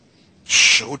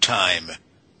showtime.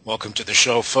 Welcome to the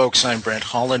show, folks. I'm Brent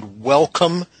Holland.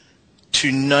 Welcome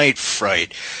to Night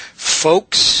Fright.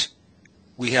 Folks,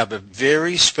 we have a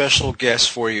very special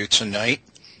guest for you tonight.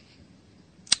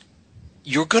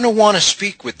 You're going to want to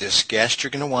speak with this guest. You're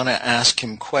going to want to ask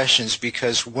him questions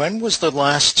because when was the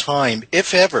last time,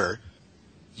 if ever,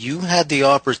 you had the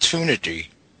opportunity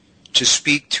to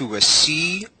speak to a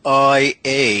CIA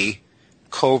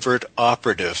covert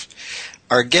operative?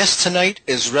 Our guest tonight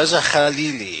is Reza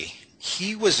Khalili.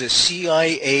 He was a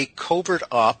CIA covert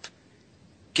op.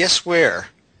 Guess where?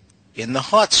 In the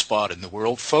hot spot in the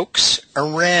world, folks.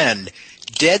 Iran.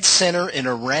 Dead center in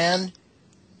Iran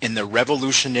in the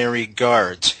Revolutionary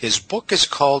Guards. His book is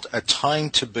called A Time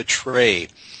to Betray.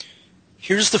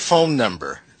 Here's the phone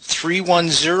number.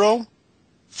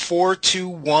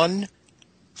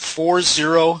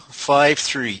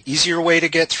 310-421-4053. Easier way to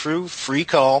get through. Free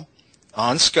call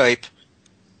on Skype.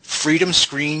 Freedom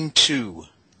Screen 2,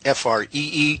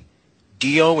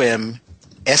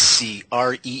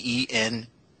 FREEDOMSCREEN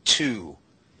 2.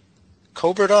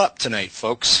 Covert op tonight,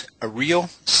 folks. A real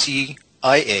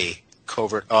CIA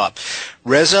covert op.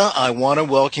 Reza, I want to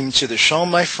welcome you to the show,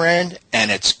 my friend,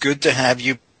 and it's good to have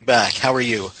you back. How are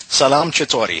you? Salam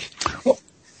Chatori.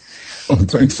 Oh,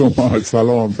 thanks so much,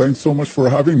 Salam. Thanks so much for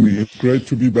having me. It's great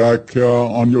to be back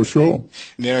on your show.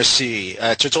 Merci.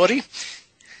 Chatori?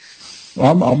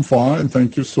 I'm fine,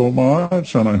 thank you so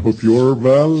much, and I hope you're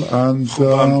well. And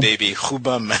Khubam, baby,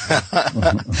 khubam.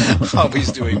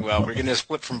 Always doing well. We're going to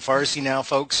flip from Farsi now,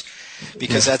 folks,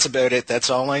 because that's about it. That's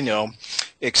all I know,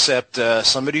 except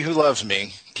somebody who loves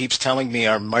me keeps telling me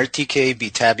our martike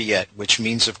bitabiyet, which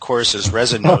means, of course, as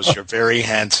Reza knows, you're very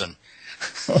handsome.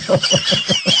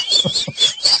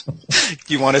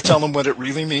 You want to tell them what it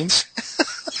really means?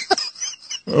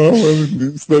 Oh, well, it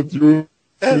means that you...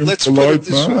 Let's put it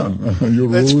this way.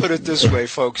 Let's put it this way,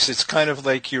 folks. It's kind of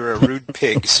like you're a rude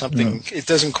pig. Something It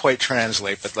doesn't quite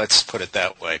translate, but let's put it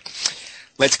that way.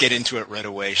 Let's get into it right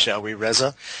away, shall we,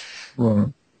 Reza? Right.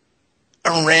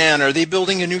 Iran, are they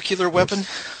building a nuclear weapon?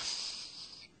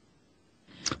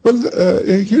 Well,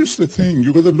 here's the thing.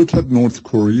 You got to look at North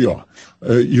Korea.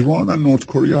 Iran and North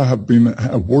Korea have been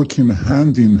working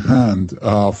hand in hand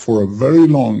for a very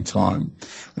long time.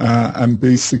 And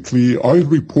basically, I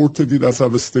reported it, as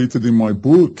I've stated in my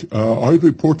book, I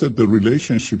reported the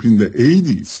relationship in the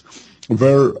 80s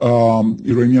where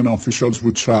Iranian officials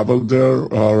would travel there,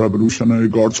 Revolutionary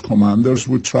Guards commanders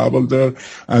would travel there,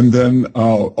 and then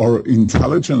our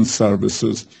intelligence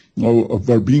services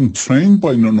were being trained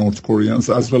by the North Koreans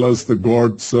as well as the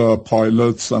guards,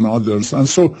 pilots, and others. And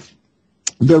so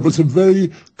there was a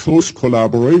very close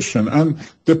collaboration, and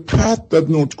the path that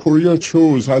North Korea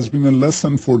chose has been a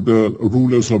lesson for the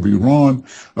rulers of Iran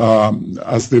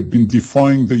as they've been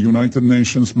defying the United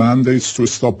Nations mandates to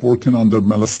stop working on their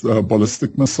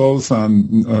ballistic missiles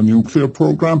and nuclear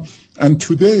program. And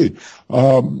today,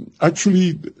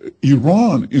 actually,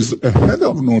 Iran is ahead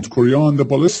of North Korea on the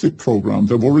ballistic program.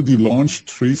 They've already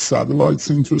launched 3 satellites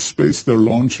into space. They're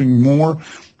launching more.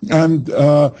 And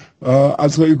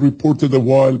as I reported a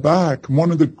while back,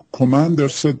 one of the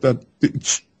commanders said that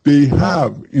they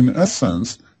have, in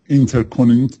essence,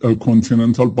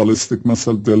 intercontinental ballistic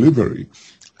missile delivery.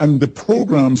 And the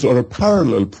programs are a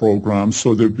parallel program,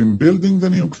 so they've been building the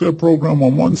nuclear program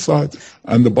on one side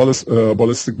and the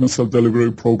ballistic missile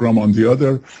delivery program on the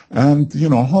other. And, you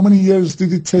know, how many years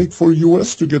did it take for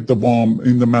U.S. to get the bomb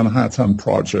in the Manhattan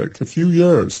Project? A few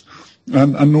years.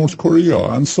 And North Korea.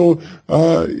 And so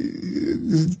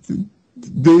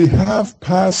they have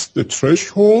passed the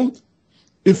threshold.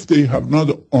 If they have not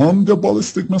armed the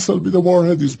ballistic missile with a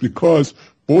warhead, is because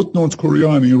both North Korea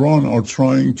and Iran are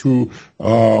trying to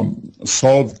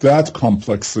solve that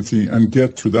complexity and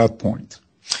get to that point.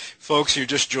 Folks, you're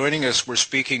just joining us. We're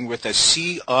speaking with a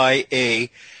CIA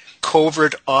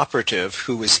covert operative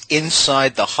who is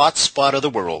inside the hot spot of the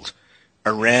world.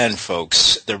 Iran,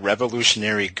 folks, the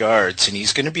Revolutionary Guards, and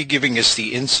he's going to be giving us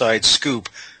the inside scoop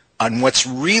on what's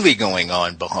really going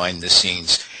on behind the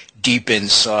scenes, deep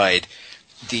inside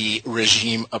the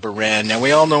regime of Iran. Now,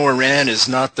 we all know Iran is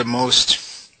not the most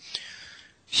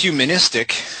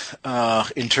humanistic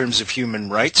in terms of human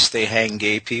rights. They hang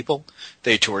gay people,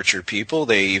 they torture people,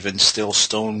 they even still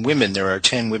stone women. There are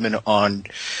 10 women on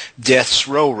death's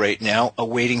row right now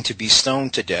awaiting to be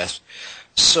stoned to death.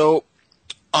 So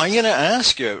I'm going to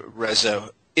ask you,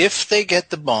 Reza, if they get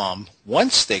the bomb,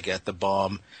 once they get the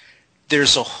bomb,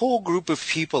 there's a whole group of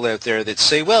people out there that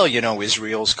say, well, you know,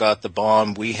 Israel's got the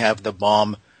bomb, we have the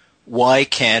bomb. Why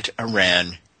can't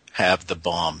Iran have the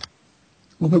bomb?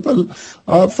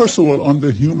 Well, first of all, on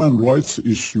the human rights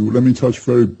issue, let me touch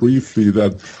very briefly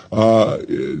that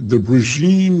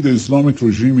the Islamic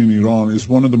regime in Iran is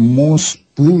one of the most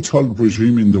brutal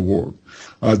regimes in the world.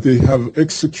 They have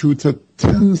executed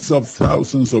tens of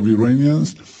thousands of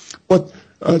Iranians, but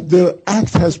their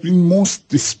act has been most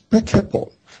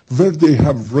despicable, where they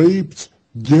have raped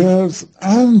girls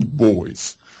and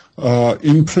boys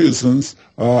in prisons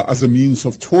as a means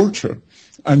of torture.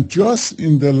 And just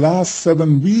in the last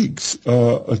 7 weeks,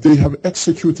 they have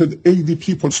executed 80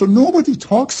 people. So nobody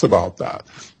talks about that.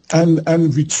 And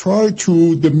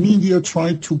the media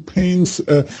tried to paint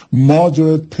a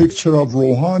moderate picture of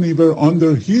Rouhani, where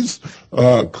under his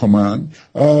command,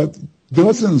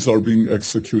 dozens are being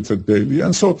executed daily.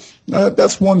 And so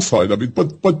that's one side of it.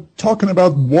 But talking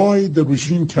about why the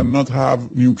regime cannot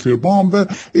have nuclear bomb, well,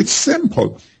 it's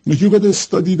simple. You got to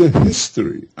study the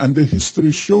history. And the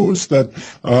history shows that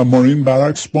Marine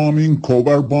barracks bombing,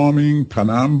 Kobar bombing,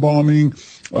 Panam bombing,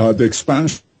 the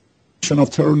expansion of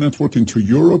terror network into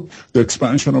Europe, the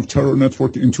expansion of terror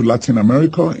network into Latin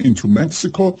America, into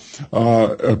Mexico,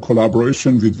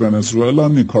 collaboration with Venezuela,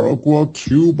 Nicaragua,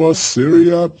 Cuba,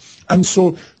 Syria. And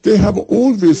so they have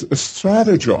always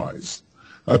strategized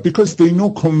because they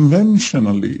know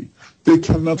conventionally they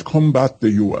cannot combat the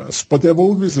U.S., but they've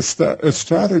always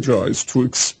strategized to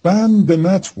expand the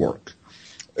network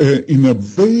in a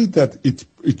way that it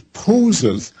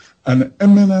poses an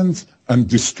imminent and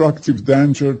destructive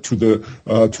danger to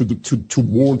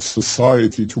world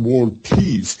society, to world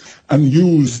peace, and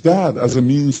use that as a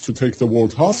means to take the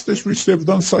world hostage, which they've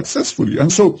done successfully.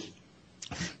 And so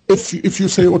if you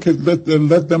say, okay, let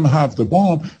them have the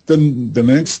bomb, then the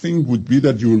next thing would be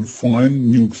that you will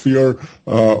find nuclear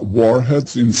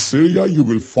warheads in Syria. You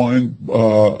will find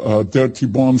dirty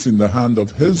bombs in the hand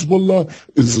of Hezbollah,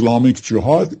 Islamic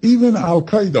Jihad, even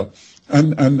Al-Qaeda.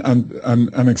 And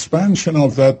an expansion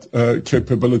of that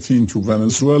capability into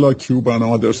Venezuela, Cuba, and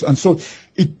others. And so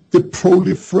the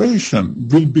proliferation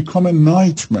will become a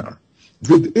nightmare.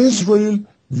 With Israel,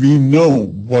 we know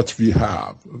what we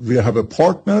have. We have a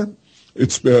partner.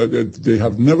 They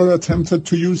have never attempted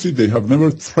to use it. They have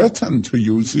never threatened to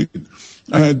use it,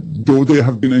 though they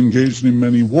have been engaged in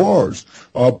many wars.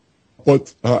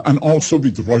 And also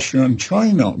with Russia and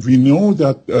China, we know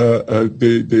that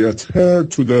they adhere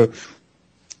to the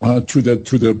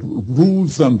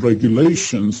rules and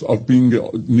regulations of being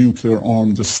a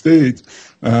nuclear-armed state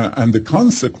and the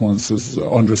consequences,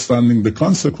 understanding the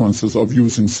consequences of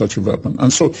using such a weapon.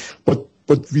 And so, but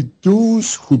with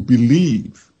those who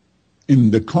believe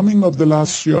in the coming of the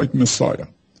last Shiite Messiah,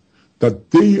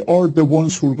 that they are the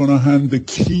ones who are going to hand the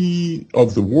key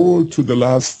of the world to the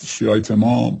last Shiite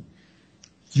Imam,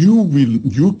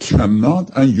 you cannot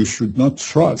and you should not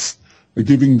trust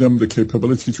giving them the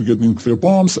capability to get nuclear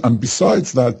bombs. And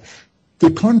besides that, the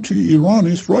country, Iran,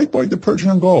 is right by the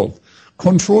Persian Gulf,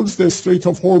 controls the Strait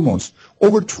of Hormuz.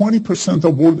 Over 20%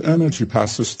 of world energy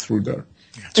passes through there.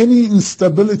 Any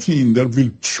instability in there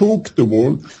will choke the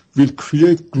world, will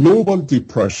create global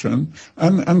depression,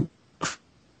 and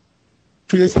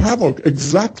create havoc,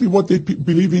 exactly what they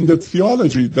believe in the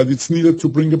theology that it's needed to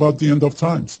bring about the end of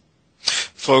times.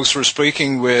 Folks, we're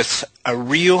speaking with a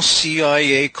real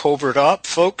CIA covert op,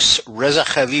 folks, Reza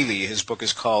Khalili. His book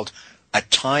is called A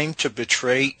Time to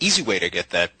Betray. Easy way to get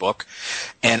that book.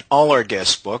 And all our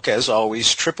guests' book, as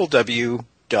always,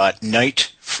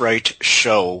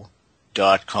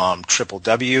 www.nightfrightshow.com,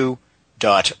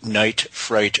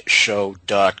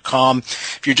 www.nightfrightshow.com.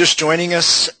 If you're just joining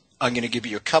us, I'm going to give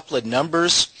you a couple of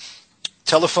numbers.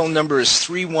 Telephone number is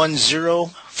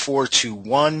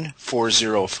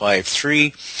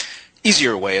 310-421-4053.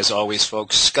 Easier way, as always,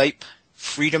 folks, Skype,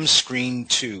 Freedom Screen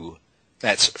 2.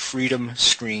 That's Freedom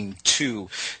Screen 2.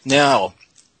 Now,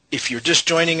 if you're just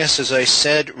joining us, as I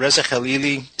said, Reza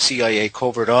Khalili, CIA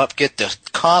covert op, get the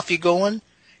coffee going,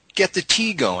 get the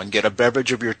tea going, get a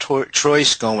beverage of your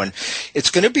choice going.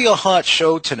 It's going to be a hot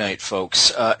show tonight,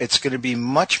 folks. It's going to be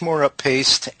much more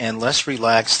up-paced and less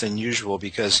relaxed than usual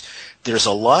because there's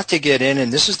a lot to get in,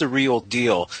 and this is the real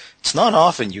deal. It's not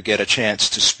often you get a chance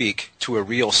to speak to a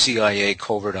real CIA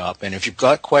covert op, and if you've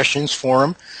got questions for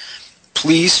him,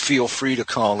 please feel free to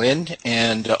call in,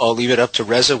 and I'll leave it up to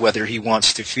Reza whether he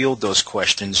wants to field those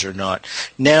questions or not.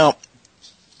 Now,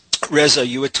 Reza,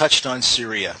 you had touched on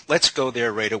Syria. Let's go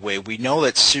there right away. We know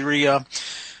that Syria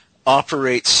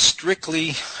operates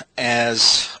strictly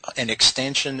as an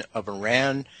extension of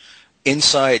Iran.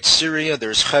 Inside Syria,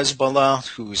 there's Hezbollah,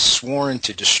 who's sworn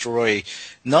to destroy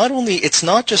it's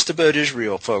not just about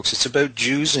Israel, folks. It's about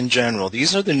Jews in general.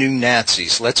 These are the new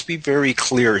Nazis. Let's be very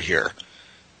clear here.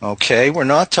 Okay, we're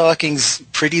not talking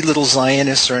pretty little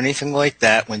Zionists or anything like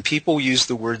that. When people use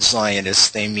the word Zionists,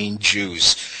 they mean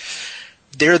Jews.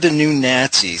 They're the new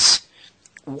Nazis.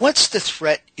 What's the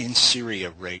threat in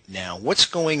Syria right now? What's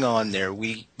going on there?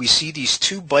 We see these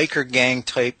two biker gang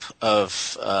type of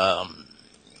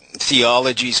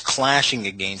theologies clashing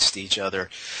against each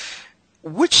other.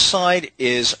 Which side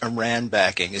is Iran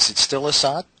backing? Is it still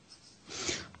Assad?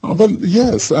 Well,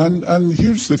 yes, and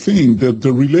here's the thing: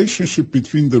 the relationship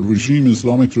between the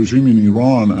Islamic regime in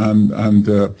Iran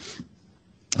and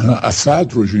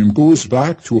Assad regime goes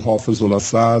back to Hafez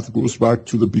al-Assad, goes back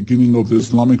to the beginning of the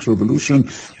Islamic Revolution,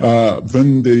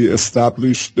 when they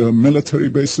established military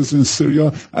bases in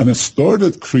Syria and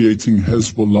started creating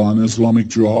Hezbollah and Islamic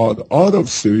Jihad out of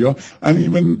Syria, and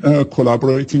even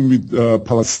collaborating with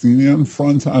Palestinian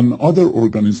Front and other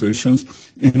organizations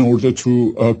in order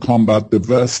to combat the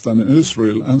West and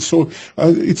Israel. And so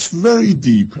it's very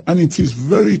deep and it is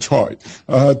very tight.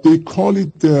 They call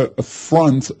it the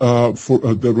front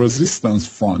for the resistance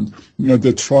front,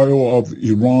 the trio of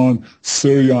Iran,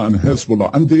 Syria, and Hezbollah.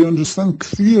 And they understand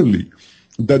clearly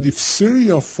that if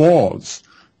Syria falls,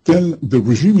 then the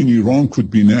regime in Iran could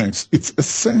be next. It's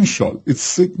essential. It's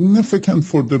significant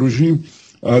for the regime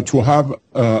to have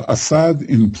Assad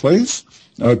in place,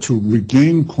 to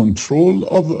regain control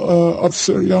of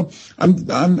Syria.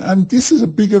 And this is a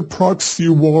bigger proxy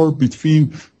war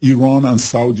between Iran and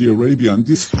Saudi Arabia. And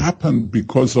this happened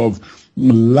because of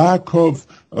lack of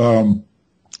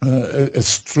a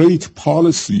straight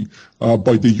policy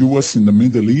by the U.S. in the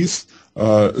Middle East,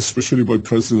 especially by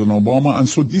President Obama. And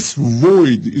so this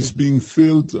void is being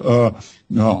filled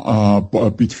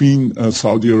between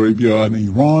Saudi Arabia and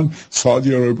Iran.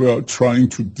 Saudi Arabia trying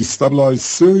to destabilize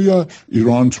Syria,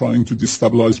 Iran trying to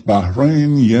destabilize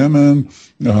Bahrain, Yemen,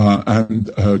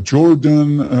 and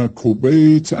Jordan,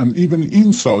 Kuwait, and even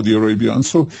in Saudi Arabia. And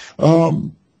so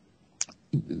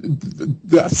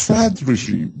the Assad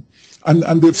regime,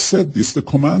 and they've said this, the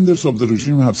commanders of the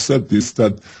regime have said this,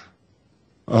 that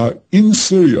in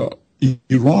Syria,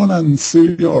 Iran and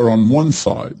Syria are on one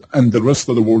side and the rest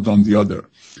of the world on the other.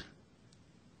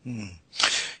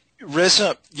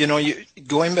 Reza,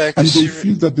 going back to Syria... And they Syria...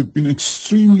 feel that they've been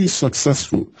extremely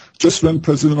successful. Just when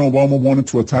President Obama wanted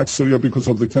to attack Syria because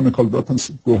of the chemical weapons...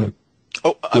 Go ahead.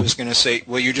 Oh, I was going to say,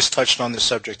 well, you just touched on the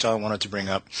subject I wanted to bring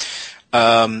up.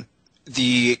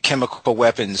 The chemical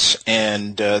weapons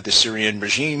and the Syrian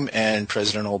regime and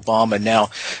President Obama. Now,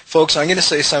 folks, I'm going to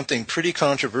say something pretty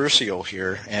controversial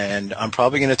here, and I'm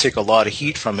probably going to take a lot of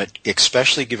heat from it,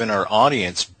 especially given our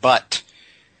audience, but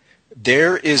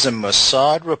there is a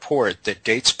Mossad report that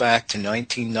dates back to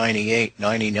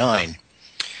 1998-99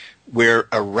 where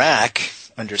Iraq,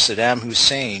 under Saddam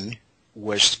Hussein,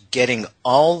 was getting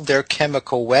all their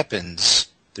chemical weapons,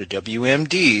 their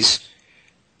WMDs,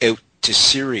 out to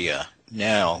Syria.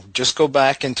 Now, just go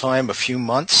back in time a few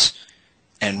months,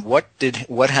 and what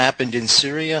happened in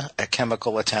Syria? A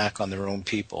chemical attack on their own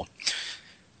people.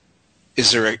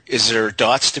 Is there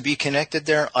dots to be connected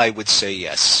there? I would say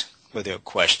yes, without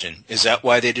question. Is that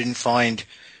why they didn't find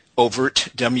overt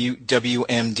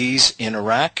WMDs in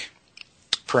Iraq?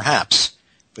 Perhaps,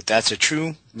 but that's a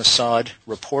true Mossad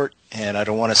report, and I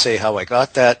don't want to say how I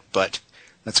got that, but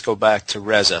let's go back to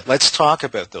Reza. Let's talk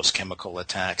about those chemical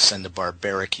attacks and the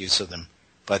barbaric use of them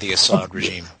by the Assad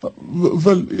regime.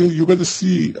 Well, you got to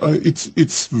see,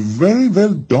 it's very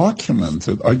well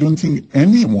documented. I don't think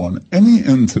anyone, any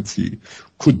entity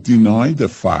could deny the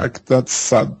fact that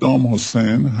Saddam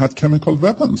Hussein had chemical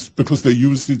weapons because they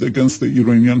used it against the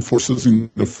Iranian forces in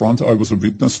the front. I was a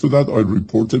witness to that. I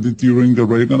reported it during the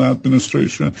Reagan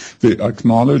administration. They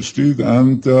acknowledged it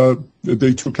and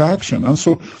they took action. And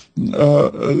so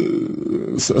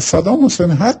Saddam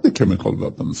Hussein had the chemical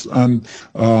weapons, and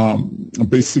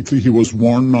basically he was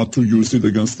warned not to use it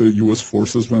against the U.S.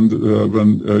 forces when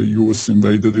U.S.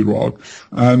 invaded Iraq.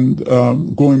 And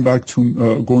going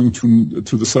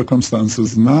to the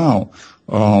circumstances now,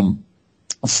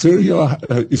 Syria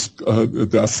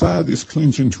the Assad is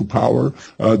clinging to power.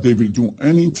 They will do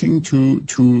anything to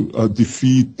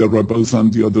defeat the rebels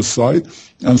on the other side,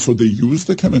 and so they use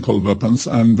the chemical weapons.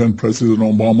 And when President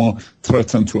Obama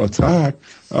threatened to attack,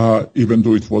 even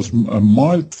though it was a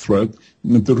mild threat,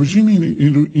 the regime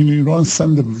in Iran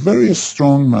sent a very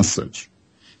strong message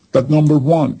that, number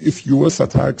one, if U.S.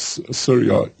 attacks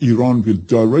Syria, Iran will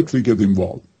directly get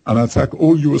involved and attack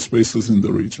all U.S. bases in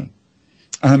the region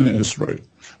and Israel.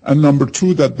 And number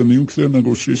two, that the nuclear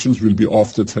negotiations will be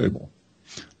off the table.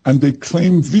 And they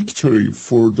claim victory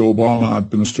for the Obama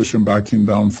administration backing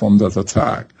down from that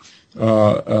attack.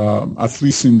 At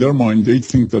least in their mind, they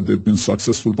think that they've been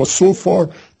successful. But so far,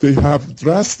 they have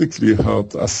drastically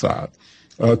helped Assad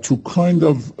to kind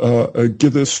of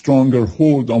get a stronger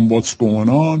hold on what's going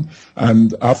on.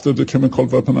 And after the chemical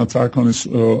weapon attack on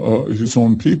his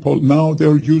own people, now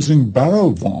they're using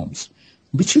barrel bombs,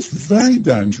 which is very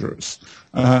dangerous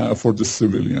for the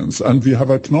civilians. And we have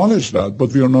acknowledged that,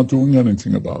 but we are not doing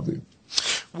anything about it.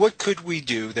 What could we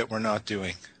do that we're not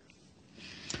doing?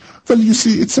 Well, you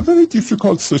see, it's a very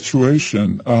difficult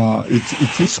situation.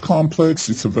 It is complex.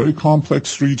 It's a very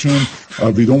complex region.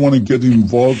 We don't want to get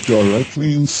involved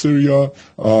directly in Syria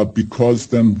because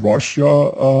then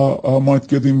Russia might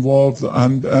get involved,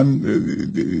 and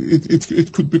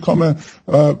it could become a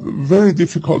very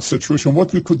difficult situation.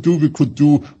 What we could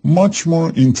do much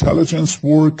more intelligence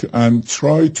work and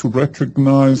try to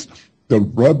recognize the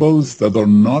rebels that are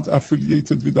not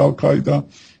affiliated with Al-Qaeda,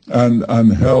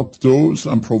 and help those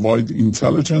and provide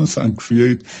intelligence and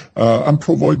create and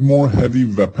provide more heavy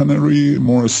weaponry,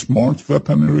 more smart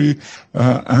weaponry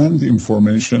and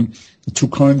information to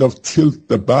kind of tilt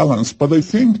the balance. But I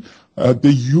think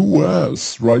the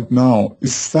U.S. right now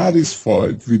is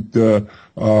satisfied with the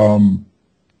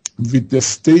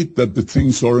state that the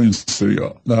things are in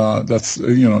Syria. That's,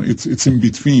 it's in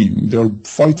between. They're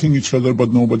fighting each other,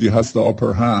 but nobody has the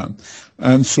upper hand.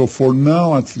 And so for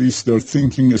now, at least, they're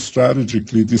thinking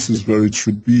strategically this is where it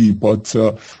should be. But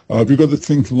we got to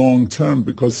think long term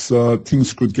because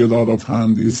things could get out of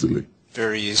hand easily.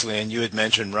 Very easily. And you had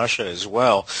mentioned Russia as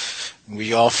well.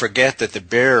 We all forget that the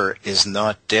bear is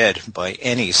not dead by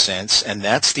any sense, and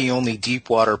that's the only deep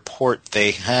water port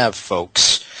they have,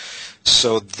 folks.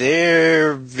 So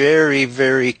they're very,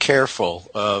 very careful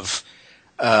of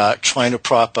trying to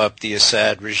prop up the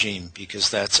Assad regime because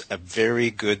that's a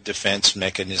very good defense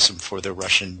mechanism for the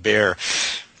Russian bear.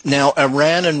 Now,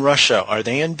 Iran and Russia, are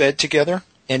they in bed together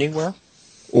anywhere?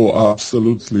 Oh,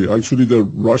 absolutely. Actually, the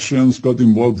Russians got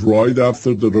involved right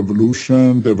after the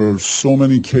revolution. There were so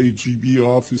many KGB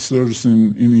officers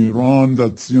in Iran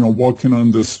that, walking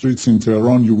on the streets in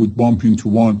Tehran, you would bump into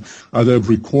one at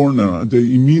every corner. They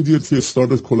immediately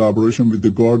started collaboration with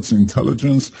the Guards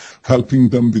intelligence, helping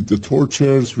them with the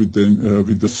tortures, with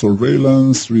the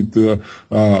surveillance, with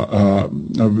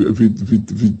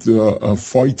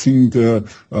fighting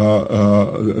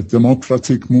the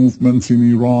democratic movement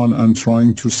in Iran and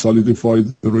trying to solidify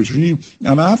the regime.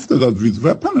 And after that, with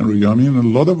weaponry, a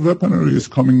lot of weaponry is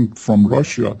coming from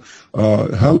Russia,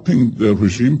 helping the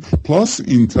regime, plus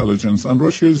intelligence. And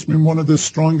Russia has been one of the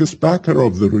strongest backer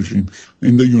of the regime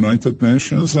in the United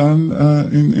Nations and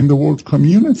in the world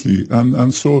community.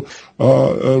 And so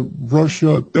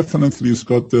Russia definitely has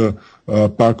got the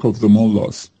back of the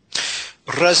mullahs.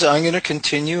 Reza, I'm going to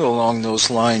continue along those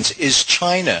lines. Is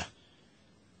China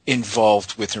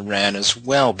involved with Iran as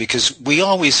well? Because we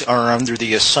always are under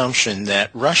the assumption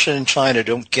that Russia and China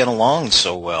don't get along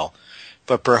so well,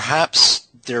 but perhaps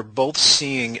they're both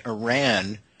seeing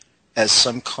Iran as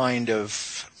some kind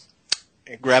of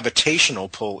gravitational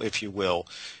pull, if you will,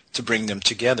 to bring them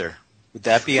together. Would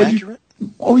that be accurate?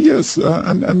 Oh, yes.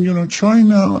 And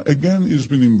China, again, has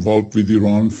been involved with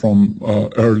Iran from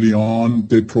early on.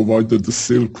 They provided the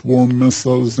Silkworm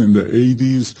missiles in the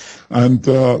 80s, and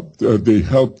they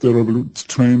helped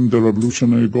train the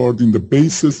Revolutionary Guard in the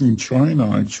bases in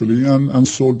China, actually, and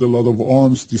sold a lot of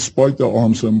arms despite the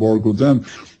arms embargo then.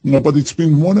 But it's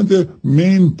been one of the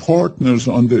main partners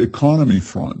on the economy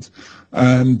front.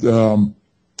 And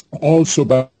also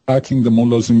backing the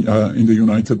mullahs in the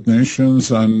United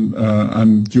Nations and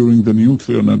during the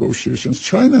nuclear negotiations.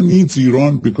 China needs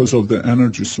Iran because of the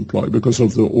energy supply, because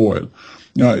of the oil.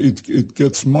 It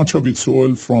gets much of its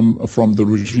oil from the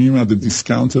regime at a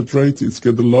discounted rate. It's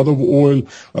get a lot of oil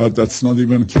that's not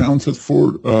even accounted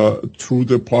for through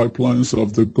the pipelines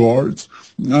of the Guards,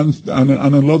 and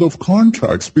a lot of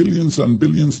contracts, billions and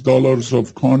billions of dollars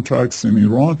of contracts in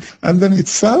Iran, and then it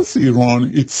sells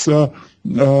Iran its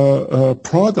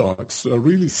products,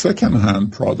 really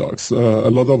second-hand products, a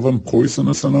lot of them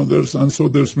poisonous and others, and so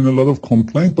there's been a lot of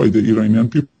complaint by the Iranian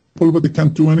people, but they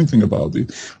can't do anything about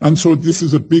it. And so this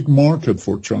is a big market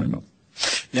for China.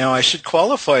 Now, I should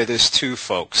qualify this too,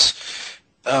 folks.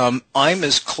 I'm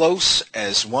as close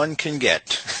as one can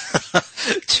get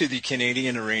to the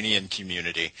Canadian-Iranian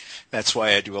community. That's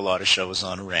why I do a lot of shows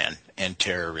on Iran and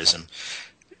terrorism.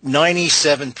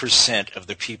 97% of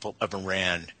the people of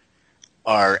Iran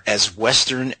are as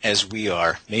Western as we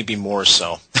are, maybe more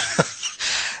so.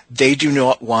 They do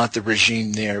not want the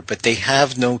regime there, but they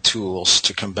have no tools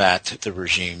to combat the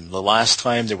regime. The last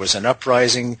time there was an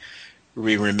uprising,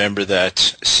 We remember that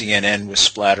CNN was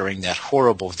splattering that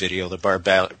horrible video, the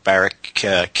barbaric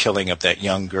killing of that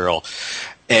young girl.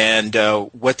 And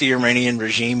what the Iranian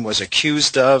regime was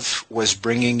accused of was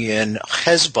bringing in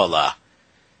Hezbollah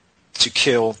to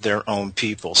kill their own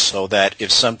people, so that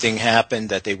if something happened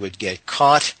that they would get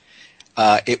caught,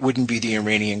 it wouldn't be the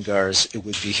Iranian Guards, it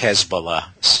would be Hezbollah.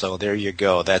 So there you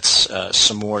go. That's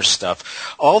some more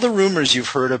stuff. All the rumors you've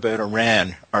heard about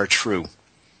Iran are true.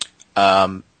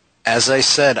 As I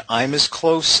said, I'm as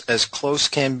close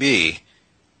can be.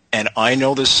 And I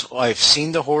know this. I've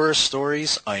seen the horror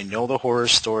stories. I know the horror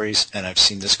stories, and I've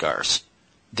seen the scars.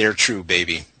 They're true,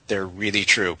 baby. They're really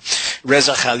true.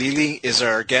 Reza Khalili is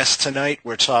our guest tonight.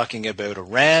 We're talking about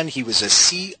Iran. He was a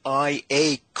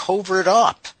CIA covert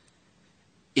op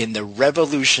in the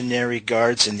Revolutionary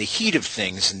Guards in the heat of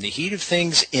things,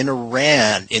 in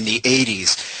Iran in the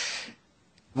 80s.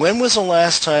 When was the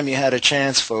last time you had a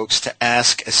chance, folks, to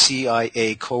ask a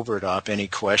CIA covert op any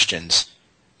questions?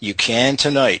 You can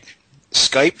tonight.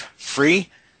 Skype, free,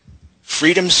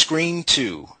 Freedom Screen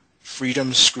 2.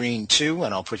 Freedom Screen 2,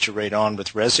 and I'll put you right on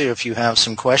with Reza if you have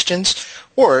some questions.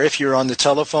 Or if you're on the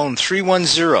telephone,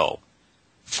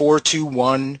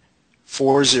 310-421-4053,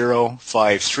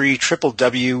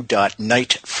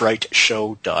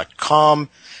 www.nightfrightshow.com.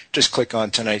 Just click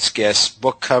on tonight's guest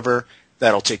book cover.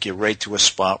 That'll take you right to a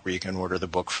spot where you can order the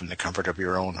book from the comfort of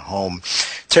your own home.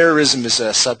 Terrorism is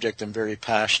a subject I'm very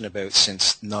passionate about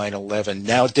since 9/11.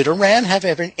 Now, did Iran have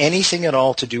anything at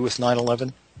all to do with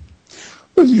 9/11?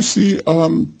 Well, you see,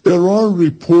 there are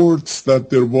reports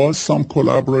that there was some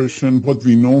collaboration. What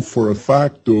we know for a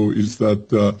fact, though, is that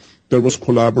there was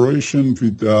collaboration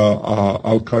with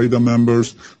Al-Qaeda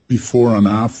members before and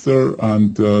after,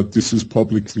 and this is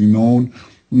publicly known.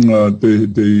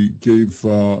 They gave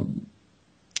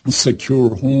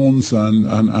secure homes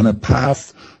and a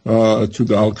path to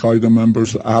the Al-Qaeda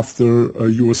members after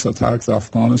U.S. attacked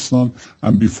Afghanistan.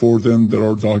 And before then, there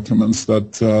are documents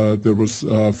that there was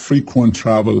frequent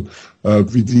travel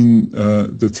within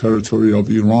the territory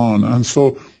of Iran. And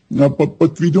so,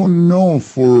 but we don't know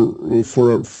for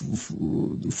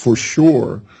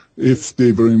sure if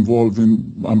they were involved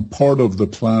in part of the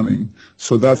planning.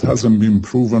 So that hasn't been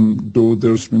proven, though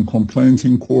there's been complaints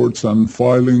in courts and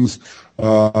filings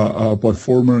by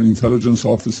former intelligence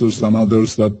officers and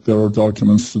others that there are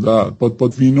documents to that. But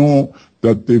we know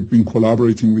that they've been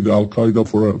collaborating with Al-Qaeda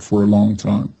for a long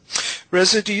time.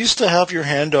 Reza, do you still have your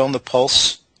hand on the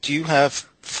pulse? Do you have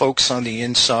folks on the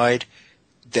inside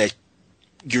that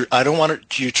I don't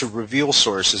want you to reveal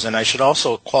sources, and I should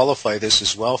also qualify this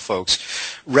as well, folks.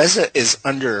 Reza is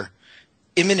under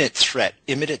imminent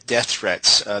death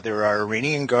threats. There are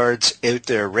Iranian guards out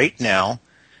there right now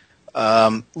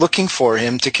looking for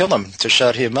him to kill him, to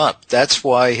shut him up. That's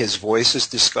why his voice is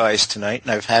disguised tonight,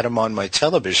 and I've had him on my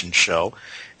television show,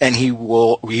 and he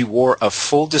wore a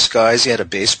full disguise. He had a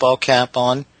baseball cap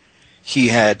on, he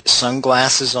had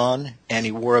sunglasses on, and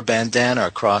he wore a bandana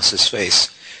across his face.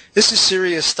 This is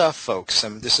serious stuff, folks.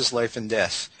 This is life and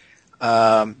death.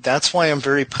 That's why I'm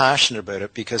very passionate about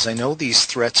it, because I know these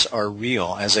threats are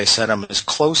real. As I said, I'm as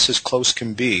close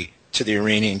can be to the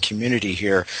Iranian community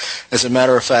here. As a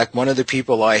matter of fact, one of the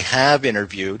people I have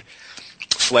interviewed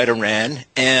fled Iran,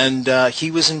 and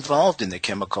he was involved in the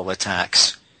chemical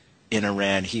attacks in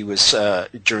Iran. He was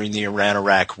during the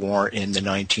Iran-Iraq War in the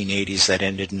 1980s that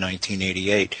ended in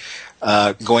 1988.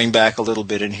 Going back a little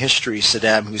bit in history,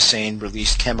 Saddam Hussein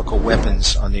released chemical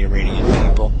weapons on the Iranian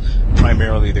people,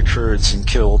 primarily the Kurds, and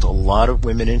killed a lot of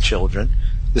women and children.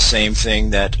 The same thing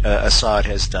that Assad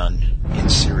has done in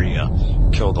Syria,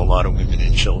 killed a lot of women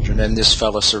and children. And this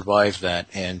fella survived that,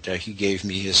 and he gave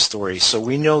me his story. So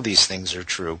we know these things are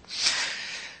true.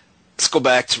 Let's go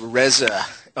back to Reza.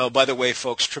 Oh, by the way,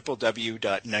 folks,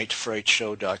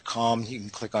 www.nightfrightshow.com. You can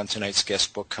click on tonight's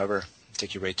guest book cover.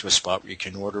 Take you right to a spot where you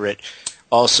can order it.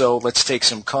 Also, let's take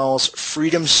some calls.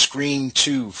 Freedom Screen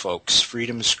 2, folks.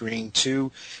 Freedom Screen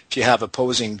 2. If you have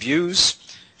opposing views,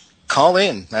 call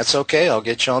in. That's okay. I'll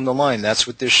get you on the line. That's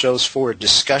what this show's for.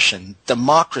 Discussion.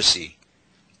 Democracy.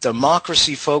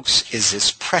 Democracy, folks, is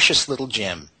this precious little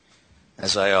gem,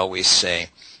 as I always say.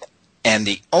 And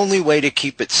the only way to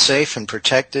keep it safe and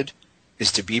protected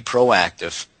is to be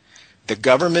proactive. The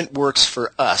government works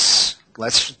for us.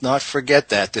 Let's not forget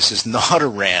that. This is not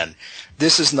Iran.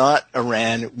 This is not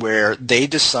Iran where they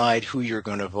decide who you're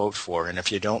going to vote for, and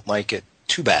if you don't like it,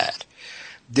 too bad.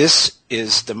 This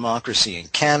is democracy in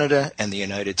Canada and the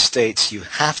United States. You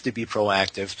have to be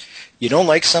proactive. You don't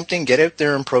like something, get out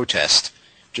there and protest.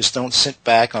 Just don't sit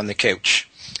back on the couch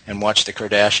and watch the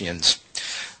Kardashians.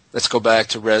 Let's go back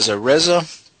to Reza. Reza,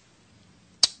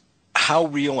 How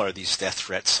real are these death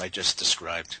threats I just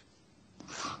described?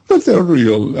 But they're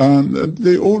real, and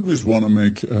they always want to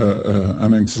make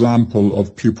an example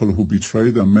of people who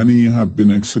betray them. Many have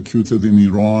been executed in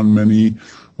Iran, many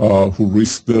who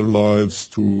risked their lives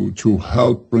to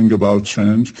help bring about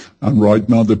change. And right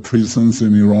now the prisons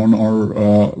in Iran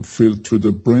are filled to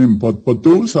the brim. But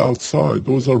those outside,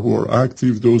 those are who are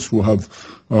active, those who have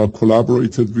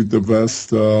collaborated with the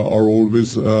West are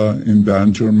always in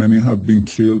danger. Many have been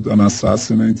killed and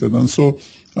assassinated. And so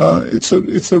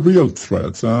it's a real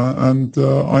threat, and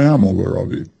I am aware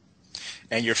of it.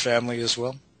 And your family as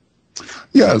well?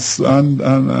 Yes,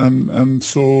 and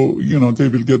so, they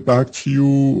will get back to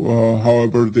you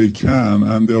however they can,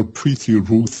 and they're pretty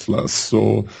ruthless.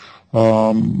 So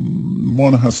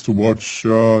one has to watch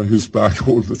his back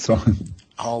all the time.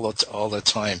 All the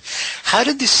time. How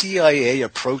did the CIA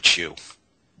approach you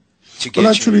to get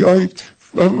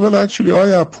Well, actually, I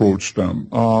approached them.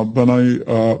 When I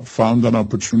found an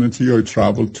opportunity, I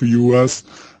traveled to U.S.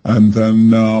 and then...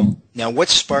 Now, what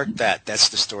sparked that? That's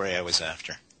the story I was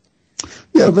after.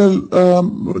 Yeah, well,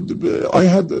 I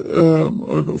had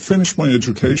finished my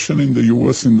education in the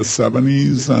U.S. in the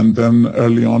 70s, and then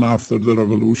early on after the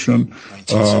revolution,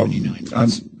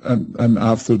 and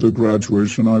after the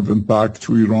graduation, I went back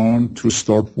to Iran to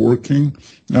start working.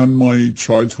 And my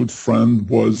childhood friend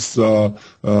was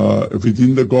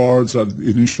within the Guards at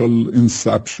initial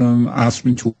inception, asked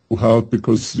me to help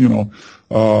because,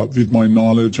 with my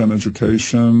knowledge and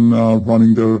education,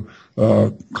 running their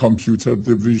computer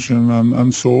division,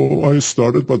 and so I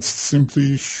started, but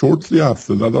simply shortly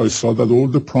after that I saw that all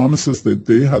the promises that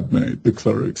they had made, the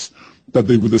clerics, that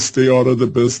they would stay out of the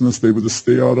business, they would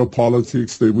stay out of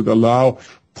politics, they would allow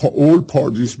all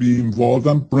parties be involved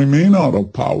and remain out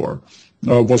of power,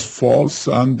 was false,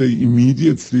 and they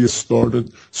immediately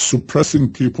started suppressing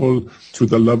people to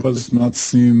the levels not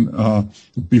seen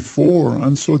before.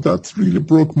 And so that really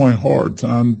broke my heart.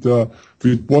 And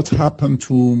with what happened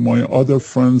to my other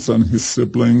friends and his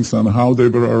siblings and how they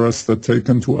were arrested,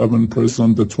 taken to Evin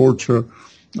prison, the torture,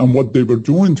 and what they were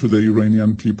doing to the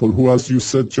Iranian people, who, as you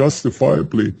said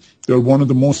justifiably, they're one of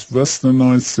the most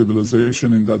westernized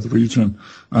civilization in that region,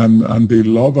 and they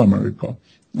love America.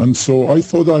 And so I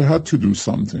thought I had to do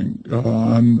something,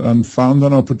 and found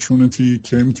an opportunity,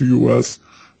 came to U.S.,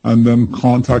 and then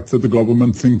contacted the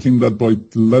government thinking that by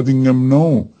letting them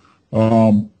know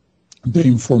the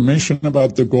information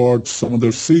about the Guards, some of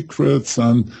their secrets,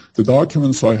 and the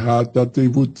documents I had, that they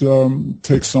would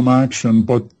take some action.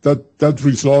 But that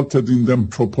resulted in them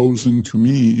proposing to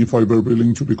me if I were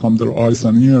willing to become their eyes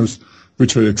and ears,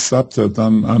 which I accepted.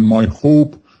 And my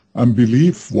hope and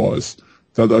belief was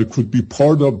that I could be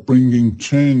part of bringing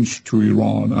change to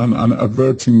Iran and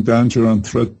averting danger and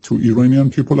threat to Iranian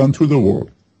people and to the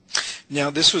world. Now,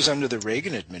 this was under the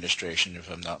Reagan administration, if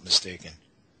I'm not mistaken.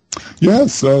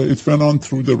 Yes, it went on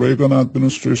through the Reagan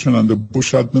administration and the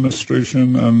Bush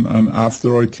administration, and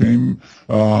after I came,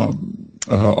 I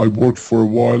worked for a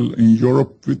while in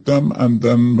Europe with them, and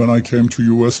then when I came to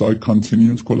U.S., I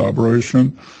continued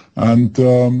collaboration, and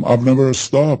I've never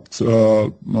stopped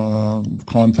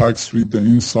contacts with the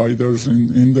insiders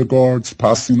in the Guards,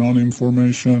 passing on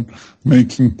information,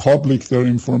 making public their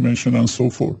information, and so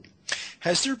forth.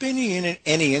 Has there been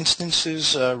any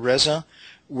instances, Reza,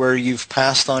 where you've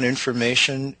passed on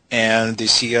information and the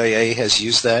CIA has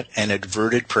used that and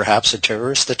averted perhaps a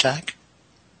terrorist attack?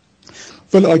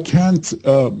 Well, I can't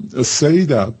say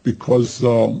that because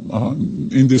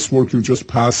in this work you just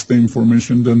pass the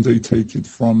information, then they take it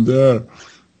from there.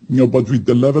 But with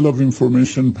the level of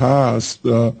information passed,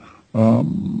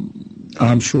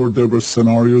 I'm sure there were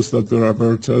scenarios that were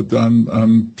averted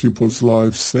and people's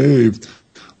lives saved.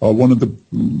 One of the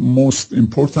most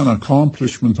important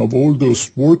accomplishments of all those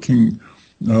working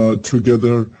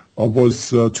together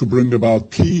was to bring about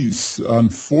peace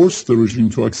and force the regime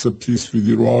to accept peace with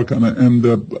Iraq and end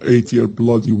the 8-year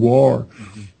bloody war,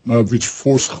 which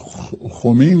forced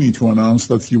Khomeini to announce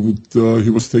that he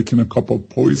was taking a cup of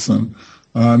poison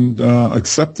and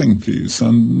accepting peace.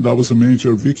 And that was a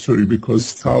major victory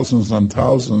because thousands and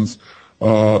thousands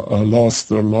lost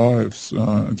their lives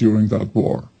during that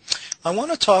war. I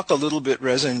want to talk a little bit,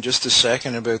 Reza, in just a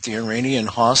second about the Iranian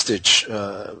hostage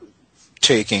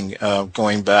taking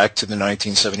going back to the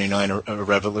 1979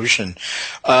 revolution.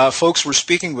 Folks, we're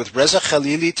speaking with Reza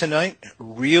Khalili tonight,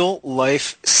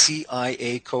 real-life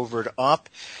CIA covert op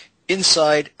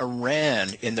inside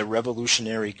Iran in the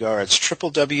Revolutionary Guards.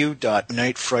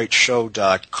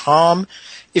 www.nightfrightshow.com.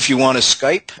 If you want to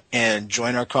Skype and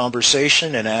join our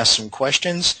conversation and ask some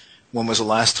questions, when was the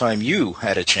last time you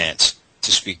had a chance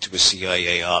to speak to a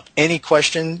CIA op. Any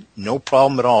question, no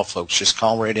problem at all, folks. Just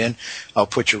call right in. I'll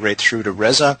put you right through to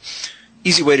Reza.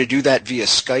 Easy way to do that via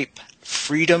Skype,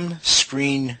 Freedom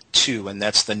Screen 2, and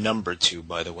that's the number 2,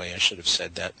 by the way. I should have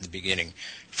said that in the beginning.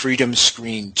 Freedom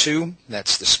Screen 2,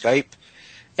 that's the Skype.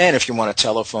 And if you want to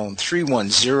telephone,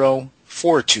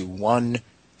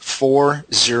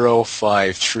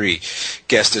 310-421-4053.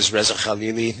 Guest is Reza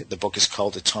Khalili. The book is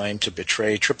called A Time to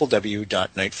Betray,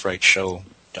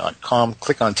 www.nightfrightshow.com.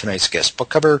 Click on tonight's guest book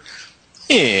cover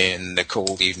in the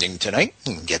cold evening tonight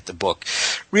and get the book.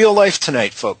 Real life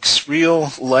tonight, folks.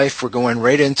 Real life. We're going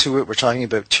right into it. We're talking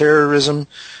about terrorism.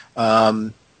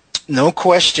 No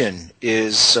question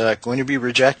is going to be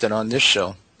rejected on this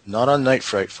show. Not on Night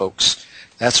Fright, folks.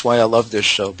 That's why I love this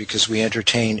show, because we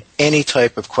entertain any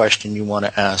type of question you want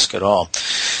to ask at all.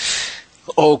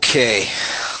 Okay,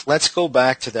 let's go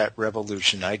back to that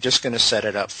revolution. I'm just going to set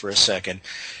it up for a second.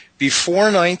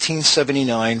 Before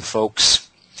 1979,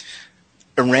 folks,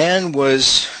 Iran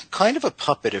was kind of a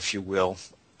puppet, if you will,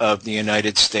 of the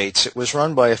United States. It was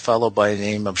run by a fellow by the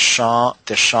name of Shah,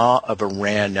 the Shah of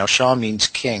Iran. Now, Shah means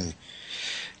king.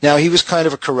 Now, he was kind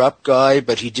of a corrupt guy,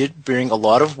 but he did bring a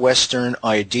lot of Western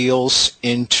ideals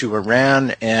into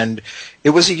Iran, and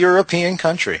it was a European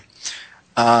country.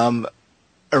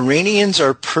 Iranians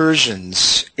are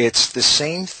Persians. It's the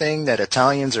same thing that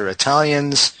Italians are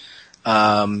Italians,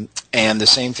 and the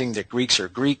same thing that Greeks are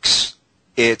Greeks.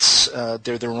 It's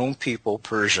they're their own people,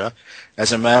 Persia.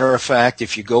 As a matter of fact,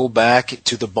 if you go back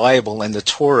to the Bible and the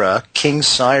Torah, King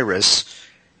Cyrus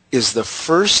is the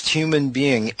first human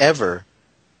being ever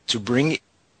to bring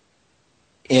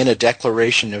in a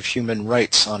Declaration of Human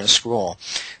Rights on a scroll.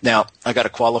 Now, I got to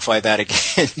qualify that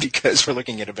again because we're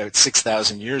looking at about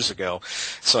 6,000 years ago.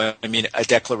 So, I mean, a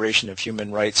Declaration of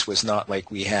Human Rights was not like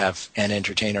we have and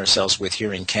entertain ourselves with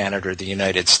here in Canada or the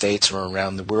United States or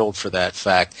around the world, for that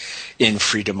fact, in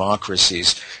free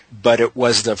democracies. But it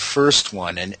was the first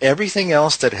one, and everything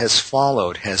else that has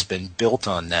followed has been built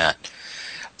on that.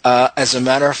 As a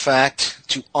matter of fact,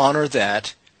 to honor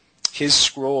that, his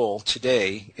scroll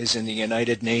today is in the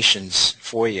United Nations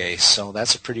foyer, so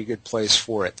that's a pretty good place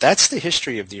for it. That's the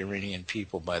history of the Iranian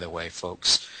people, by the way,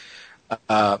 folks.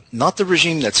 Not the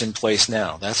regime that's in place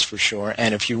now, that's for sure.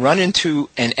 And if you run into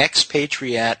an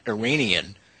expatriate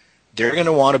Iranian, they're going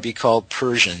to want to be called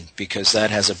Persian, because that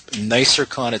has a nicer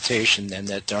connotation than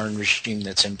that darn regime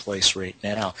that's in place right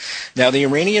now. Now, the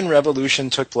Iranian Revolution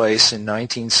took place in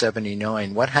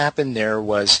 1979. What happened there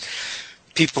was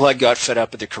people had got fed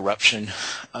up with the corruption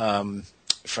from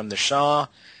the Shah.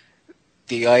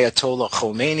 The Ayatollah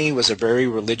Khomeini was a very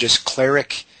religious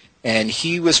cleric, and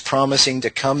he was promising to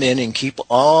come in and keep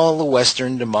all the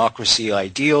Western democracy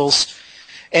ideals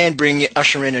and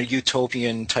usher in a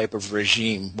utopian type of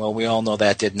regime. Well, we all know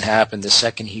that didn't happen. The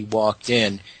second he walked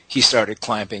in, he started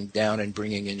clamping down and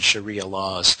bringing in Sharia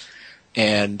laws.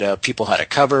 And people had to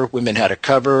cover, women had to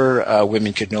cover,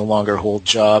 women could no longer hold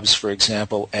jobs, for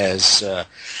example, as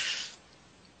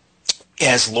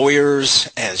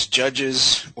lawyers, as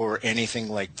judges, or anything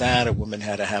like that. A woman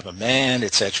had to have a man,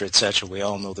 etc., etc. We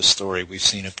all know the story. We've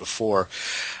seen it before.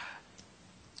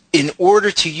 In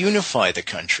order to unify the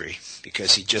country,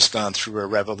 because he'd just gone through a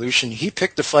revolution, he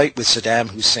picked a fight with Saddam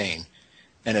Hussein.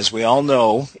 And as we all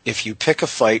know, if you pick a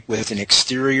fight with an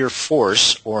exterior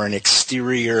force or an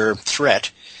exterior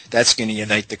threat, that's going to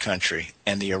unite the country.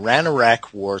 And the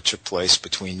Iran-Iraq War took place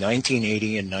between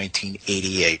 1980 and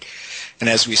 1988. And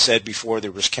as we said before,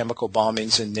 there was chemical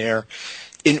bombings in there.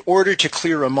 In order to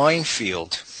clear a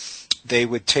minefield, they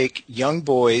would take young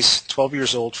boys, 12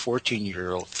 years old,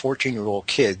 14-year-old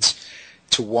kids,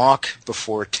 to walk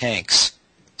before tanks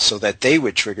so that they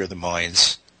would trigger the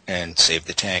mines and save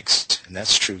the tanks. And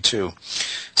that's true, too.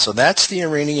 So that's the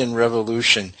Iranian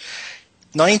Revolution.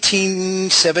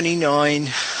 1979,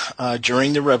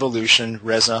 during the revolution,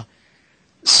 Reza,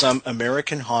 some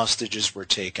American hostages were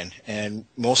taken. And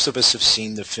most of us have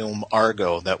seen the film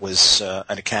Argo. That was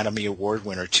an Academy Award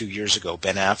winner 2 years ago,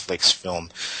 Ben Affleck's film.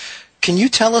 Can you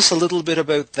tell us a little bit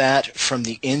about that from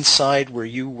the inside where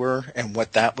you were and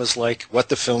what that was like, what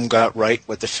the film got right,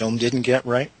 what the film didn't get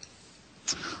right?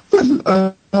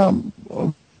 Well,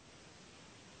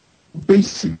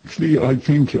 basically, I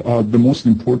think the most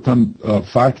important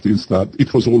fact is that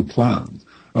it was all planned.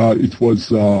 It was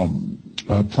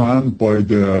planned by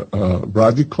the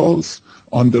radicals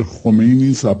under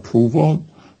Khomeini's approval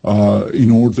in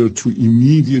order to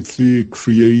immediately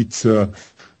create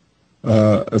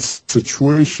a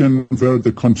situation where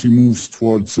the country moves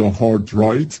towards a hard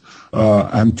right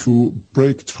and to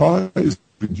break ties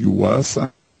with the U.S.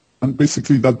 And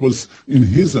basically that was in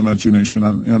his imagination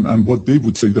and what they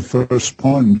would say the first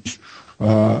punch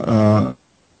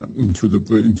into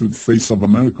the face of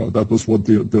America. That was what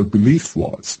their belief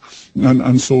was,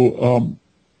 and so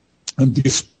and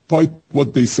despite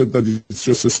what they said that it's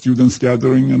just a students'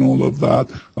 gathering and all of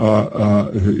that,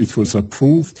 it was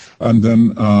approved, and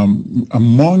then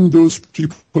among those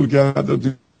people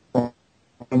gathered were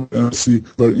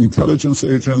intelligence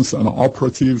agents and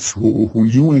operatives who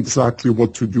knew exactly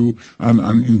what to do and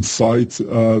incite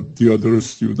the other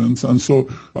students, and so.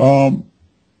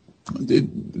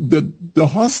 The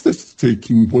hostage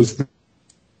taking was the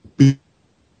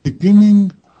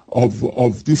beginning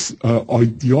of this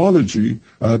ideology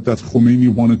that Khomeini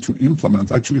wanted to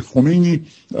implement. Actually, Khomeini,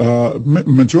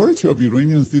 majority of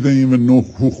Iranians didn't even know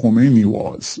who Khomeini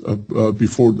was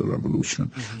before the revolution.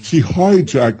 Mm-hmm. He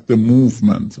hijacked the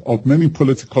movement of many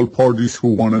political parties who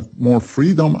wanted more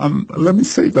freedom. And let me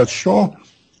say that Shah,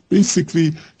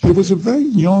 basically, he was a very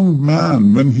young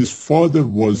man when his father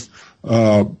was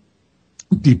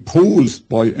deposed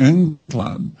by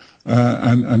England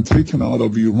and taken out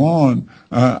of Iran.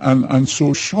 And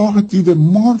so Shah did a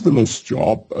marvelous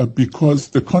job because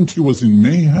the country was in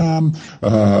mayhem.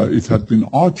 It had been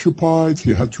occupied.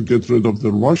 He had to get rid of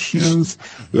the Russians.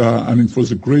 And it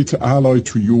was a great ally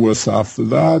to U.S. after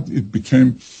that. It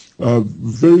became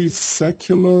very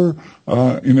secular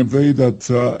in a way that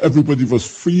everybody was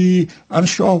free. And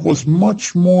Shah was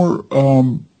much more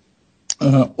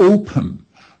open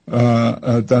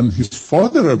than his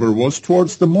father ever was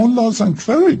towards the mullahs and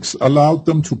clerics, allowed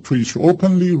them to preach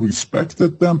openly,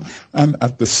 respected them, and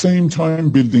at the same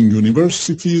time building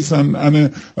universities and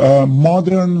a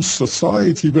modern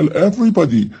society where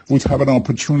everybody would have an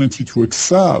opportunity to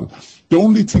excel. The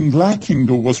only thing lacking,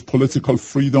 though, was political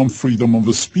freedom, freedom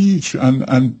of speech,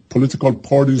 and political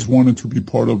parties wanted to be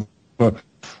part of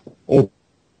open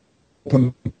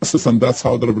process, and that's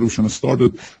how the revolution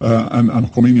started, and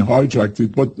Khomeini hijacked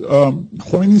it. But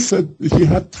Khomeini said he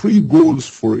had three goals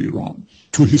for Iran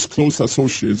to his close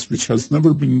associates, which has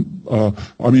never been,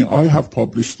 I have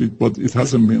published it, but it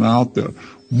hasn't been out there.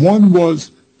 One was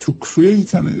to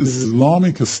create an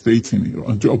Islamic state in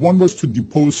Iran. One was to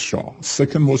depose Shah.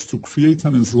 Second was to create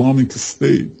an Islamic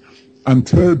state. And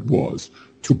third was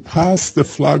to pass the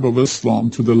flag of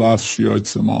Islam to the last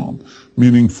Shiite Imam,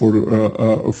 meaning for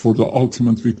the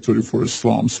ultimate victory for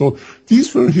Islam. So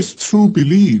these were his true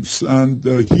beliefs, and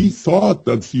he thought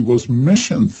that he was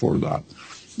missioned for that.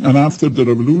 And after the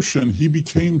revolution, he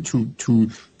became to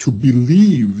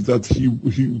believe that he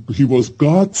was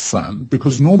God sent,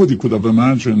 because nobody could have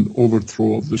imagined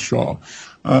overthrow of the Shah.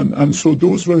 And so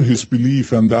those were his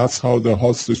beliefs, and that's how the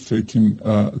hostage taking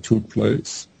took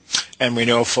place. And we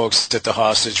know, folks, that the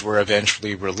hostage were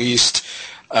eventually released.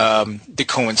 They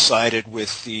coincided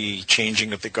with the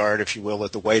changing of the guard, if you will,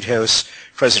 at the White House.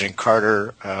 President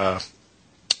Carter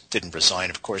didn't resign,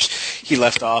 of course. He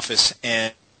left office,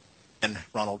 and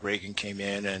Ronald Reagan came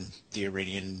in, and the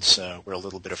Iranians were a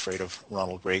little bit afraid of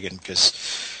Ronald Reagan because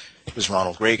it was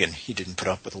Ronald Reagan. He didn't put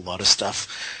up with a lot of stuff.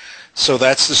 So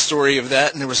that's the story of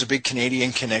that, and there was a big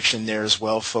Canadian connection there as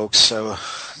well, folks. So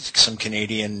some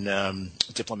Canadian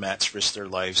diplomats risked their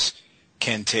lives,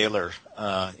 Ken Taylor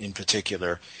in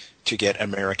particular, to get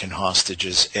American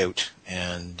hostages out,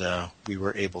 and we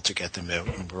were able to get them out,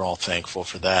 and we're all thankful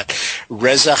for that.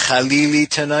 Reza Khalili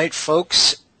tonight,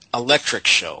 folks, electric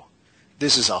show.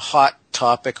 This is a hot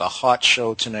topic, a hot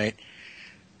show tonight.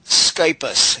 Skype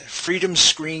us, Freedom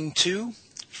Screen 2.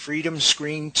 Freedom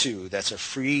Screen 2. That's a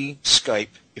free Skype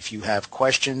if you have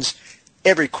questions.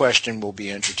 Every question will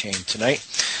be entertained tonight.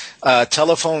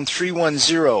 Telephone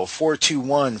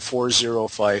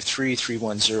 310-421-4053,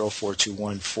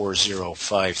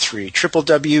 310-421-4053,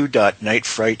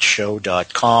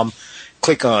 www.nightfrightshow.com.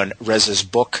 Click on Reza's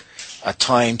book, A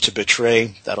Time to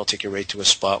Betray. That'll take you right to a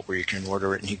spot where you can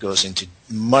order it, and he goes into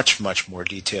much, much more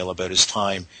detail about his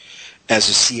time as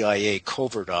a CIA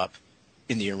covert op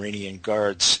in the Iranian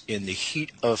Guards in the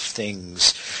heat of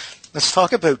things. Let's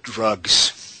talk about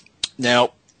drugs.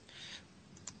 Now,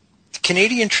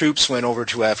 Canadian troops went over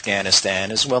to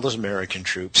Afghanistan as well as American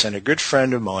troops, and a good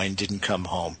friend of mine didn't come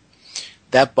home.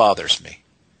 That bothers me.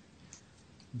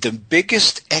 The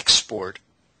biggest export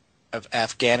of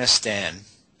Afghanistan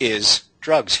is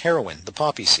drugs, heroin, the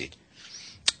poppy seed.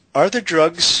 Are the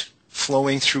drugs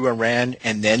flowing through Iran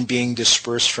and then being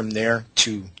dispersed from there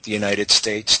to the United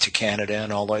States, to Canada,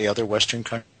 and all the other Western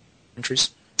countries?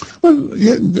 Well,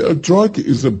 yeah, drug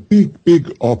is a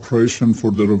big operation for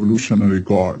the Revolutionary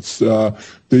Guards.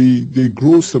 They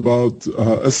gross about,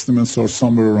 estimates are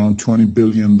somewhere around $20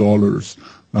 billion,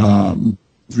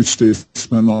 which they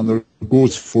spend on their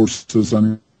ghost forces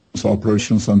and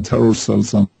operations and terror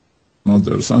cells and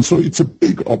others. And so it's a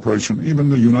big operation. Even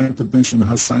the United Nations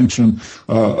has sanctioned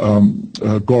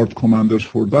guard commanders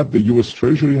for that. The U.S.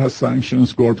 Treasury has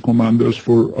sanctions guard commanders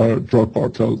for drug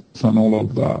cartels and all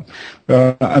of that.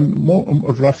 And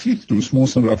Rafiq Dus,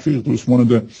 Mohsen Rafiq Dus, one of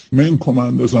the main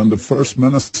commanders and the first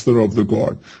minister of the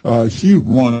guard, he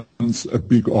runs a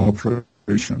big operation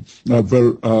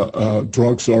where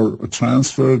drugs are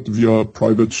transferred via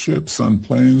private ships and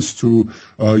planes to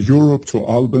Europe, to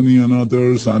Albany and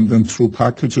others, and then through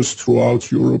packages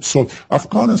throughout Europe. So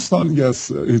Afghanistan,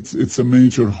 yes, it's a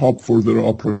major hub for their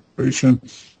operation.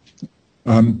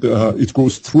 And it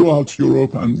goes throughout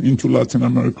Europe and into Latin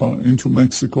America, into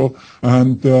Mexico,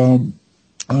 and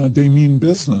they mean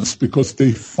business because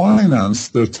they finance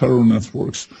their terror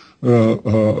networks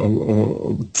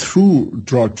through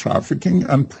drug trafficking,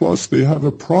 and plus they have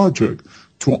a project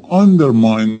to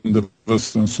undermine the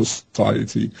Western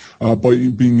society by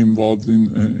being involved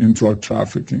in drug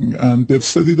trafficking. And they've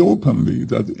said it openly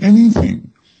that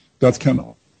anything that can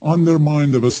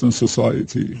undermine the Western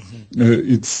society,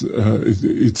 it's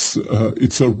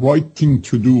a right thing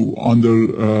to do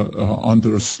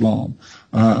under Islam.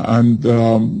 And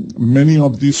many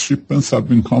of these shipments have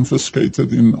been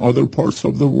confiscated in other parts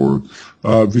of the world,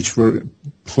 which were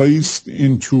placed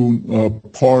into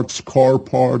car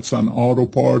parts and auto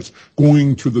parts,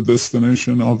 going to the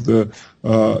destination of the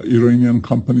Iranian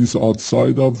companies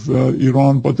outside of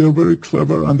Iran. But they're very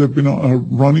clever, and they've been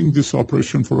running this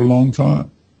operation for a long time.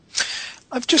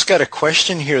 I've just got a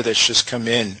question here that's just come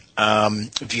in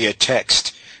via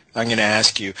text. I'm going to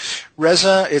ask you.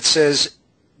 Reza, it says,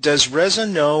 does Reza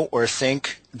know or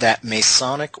think that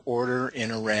Masonic Order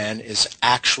in Iran is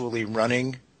actually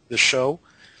running the show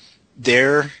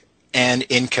there and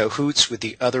in cahoots with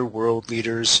the other world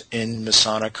leaders in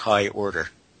Masonic High Order?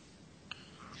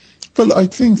 Well, I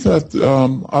think that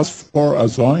as far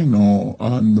as I know,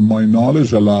 and my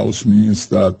knowledge allows me, is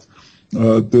that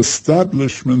the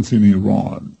establishment in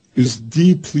Iran is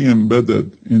deeply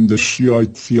embedded in the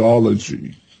Shiite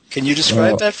theology. Can you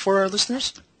describe that for our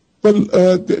listeners? Well,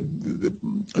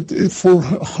 for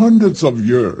hundreds of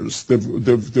years,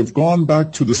 they've gone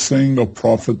back to the saying of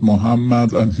Prophet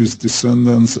Muhammad and his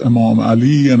descendants, Imam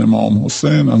Ali and Imam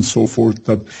Hussein and so forth,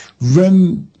 that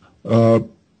when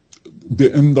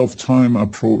the end of time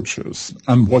approaches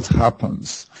and what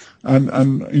happens, and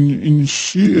in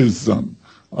Shiism,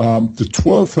 the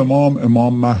 12th Imam,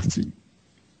 Imam Mahdi,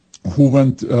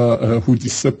 who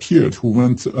disappeared, who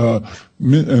went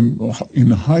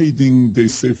in hiding, they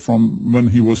say, from when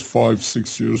he was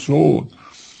 5-6 years old.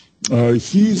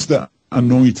 He's the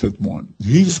anointed one.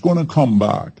 He's going to come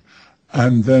back,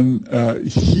 and then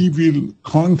he will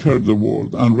conquer the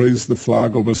world and raise the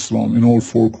flag of Islam in all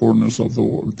four corners of the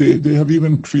world. They have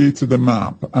even created a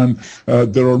map, and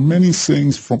there are many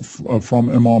sayings from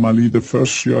Imam Ali, the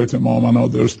first Shiite Imam, and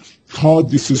others, how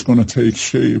this is going to take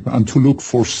shape, and to look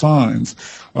for signs.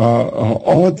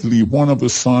 Oddly, one of the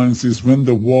signs is when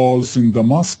the walls in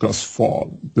Damascus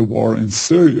fall, the war in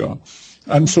Syria.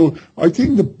 And so I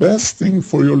think the best thing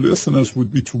for your listeners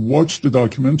would be to watch the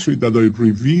documentary that I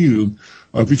revealed,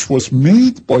 which was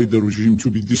made by the regime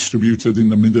to be distributed in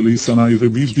the Middle East, and I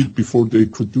revealed it before they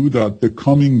could do that. The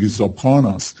Coming is Upon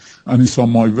Us, and it's on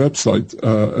my website,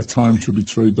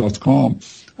 timetobetray.com.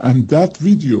 And that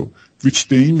video, which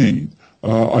they made,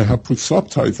 I have put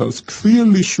subtitles,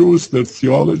 clearly shows their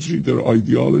theology, their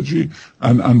ideology,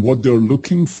 and what they're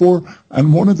looking for.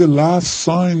 And one of the last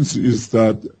signs is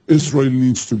that Israel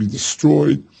needs to be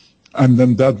destroyed, and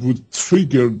then that would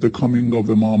trigger the coming of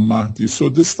Imam Mahdi. So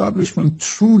the establishment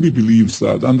truly believes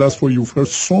that, and that's why you've heard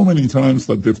so many times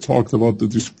that they've talked about the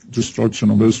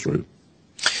destruction of Israel.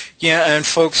 Yeah, and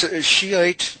folks,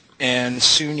 Shiite and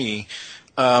Sunni,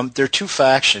 they're two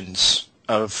factions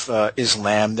of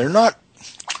Islam. They're not.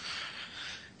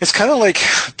 It's kind of like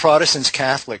Protestants,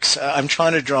 Catholics. I'm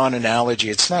trying to draw an analogy.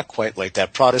 It's not quite like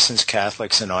that. Protestants,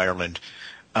 Catholics in Ireland,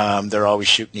 they're always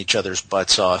shooting each other's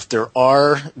butts off. There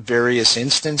are various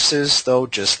instances, though,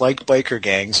 just like biker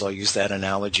gangs, I'll use that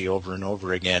analogy over and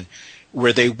over again,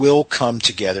 where they will come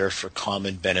together for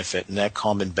common benefit, and that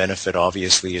common benefit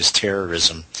obviously is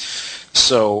terrorism.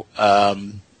 So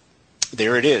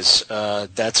there it is.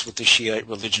 That's what the Shiite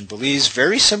religion believes,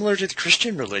 very similar to the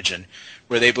Christian religion,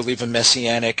 where they believe a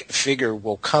messianic figure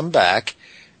will come back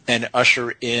and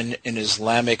usher in an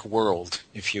Islamic world,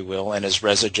 if you will. And as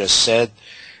Reza just said,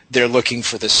 they're looking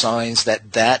for the signs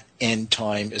that that end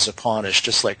time is upon us,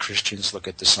 just like Christians look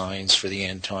at the signs for the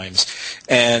end times.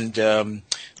 And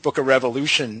Book of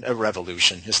Revolution,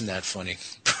 isn't that funny?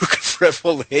 Book of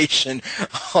Revelation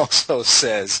also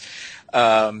says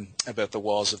about the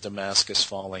walls of Damascus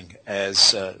falling,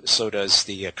 as so does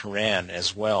the Quran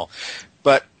as well.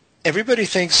 But everybody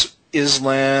thinks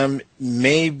Islam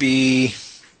may be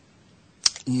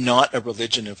not a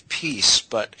religion of peace,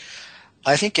 but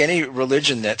I think any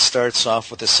religion that starts off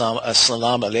with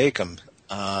Assalamu alaikum,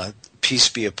 peace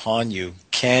be upon you,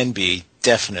 can be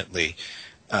definitely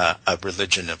a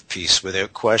religion of peace.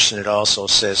 Without question, it also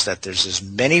says that there's as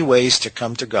many ways to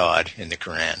come to God in the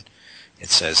Quran. It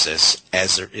says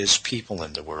as there is people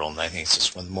in the world, and I think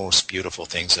it's one of the most beautiful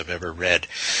things I've ever read.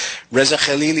 Reza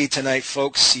Khalili tonight,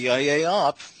 folks, CIA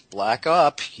op, black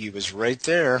op. He was right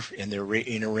there in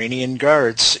Iranian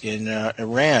guards in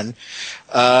Iran.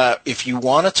 If you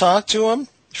want to talk to him,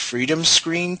 Freedom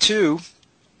Screen 2.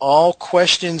 All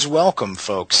questions welcome,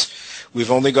 folks.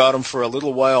 We've only got him for a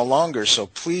little while longer, so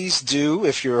please do,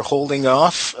 if you're holding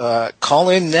off, call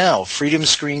in now. Freedom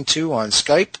Screen 2 on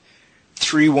Skype,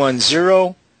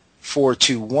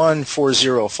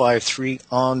 310-421-4053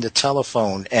 on the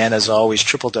telephone. And as always,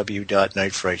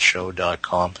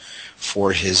 www.nightfrightshow.com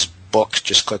for his book.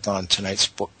 Just click on tonight's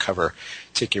book cover,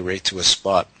 take you right to a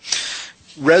spot.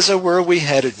 Reza, where are we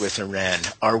headed with Iran?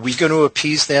 Are we going to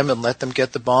appease them and let them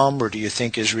get the bomb, or do you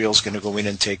think Israel's going to go in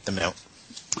and take them out?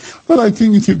 Well, I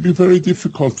think it would be very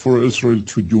difficult for Israel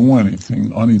to do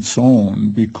anything on its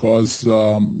own because,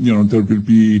 there will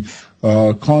be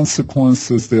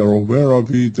consequences. They are aware of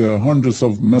it. Hundreds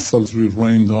of missiles were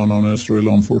rained on Israel,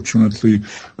 unfortunately.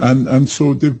 And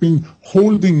so they've been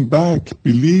holding back,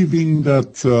 believing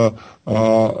that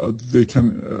they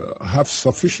can have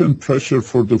sufficient pressure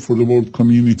for the world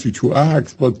community to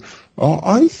act. But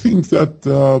I think that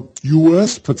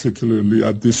U.S. particularly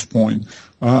at this point,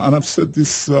 and I've said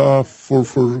this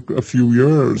for a few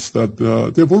years, that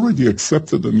they've already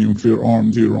accepted a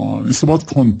nuclear-armed Iran. It's about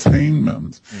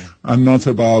containment and not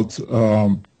about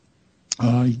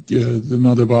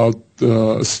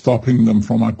stopping them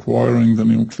from acquiring the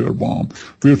nuclear bomb.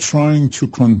 We are trying to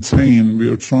contain. We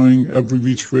are trying every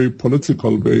which way,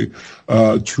 political way,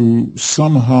 to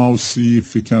somehow see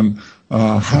if we can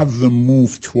have them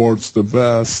move towards the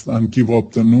West and give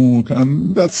up the nuke.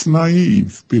 And that's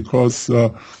naive because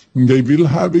they will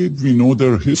have it. We know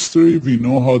their history. We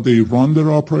know how they run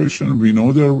their operation. We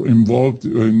know they're involved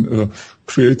in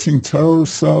creating terror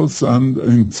cells and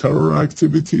in terror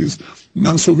activities.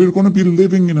 And so we're going to be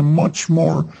living in a much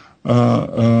more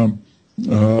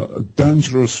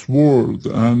dangerous world.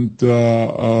 And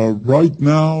right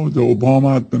now, the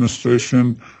Obama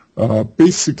administration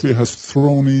basically has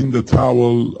thrown in the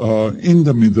towel in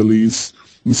the Middle East,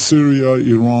 in Syria,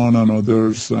 Iran, and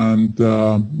others, and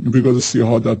we've got to see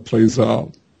how that plays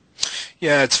out.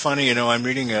 Yeah, it's funny, I'm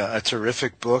reading a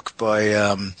terrific book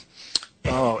by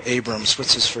Abrams.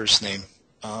 What's his first name?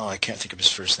 Oh, I can't think of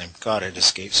his first name. God, it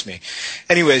escapes me.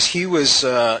 Anyways, he was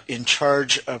in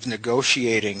charge of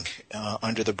negotiating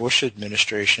under the Bush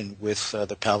administration with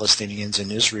the Palestinians in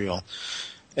Israel.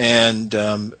 And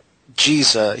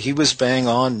he was bang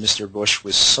on, Mr. Bush,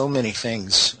 with so many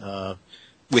things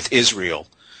with Israel.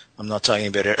 I'm not talking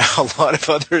about a lot of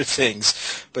other things,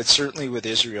 but certainly with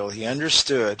Israel. He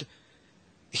understood.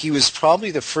 He was probably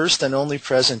the first and only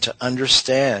president to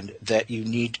understand that you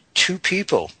need two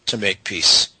people to make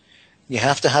peace. You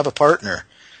have to have a partner.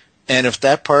 And if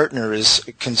that partner is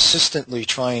consistently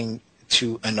trying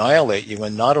to annihilate you,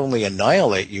 and not only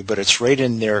annihilate you, but it's right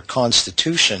in their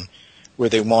constitution where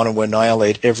they want to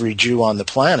annihilate every Jew on the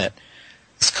planet,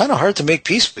 it's kind of hard to make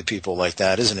peace with people like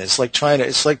that, isn't it? It's like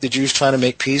the Jews trying to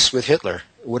make peace with Hitler.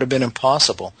 It would have been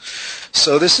impossible.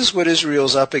 So this is what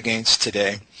Israel's up against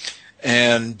today.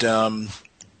 And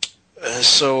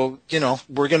so,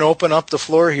 we're going to open up the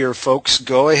floor here, folks.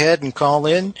 Go ahead and call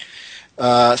in,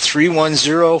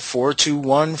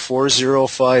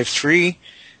 310-421-4053,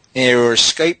 or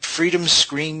Skype Freedom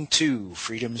Screen 2,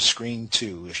 Freedom Screen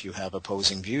 2. If you have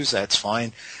opposing views, that's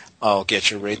fine. I'll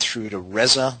get you right through to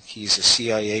Reza. He's a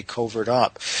CIA covert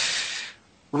op.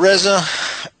 Reza,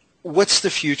 what's the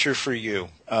future for you?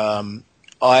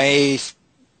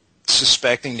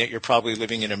 Suspecting that you're probably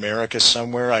living in America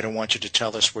somewhere. I don't want you to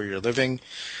tell us where you're living.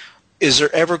 Is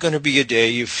there ever going to be a day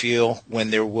you feel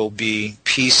when there will be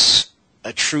peace,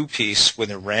 a true peace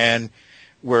with Iran,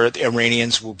 where the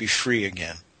Iranians will be free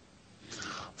again?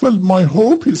 Well, my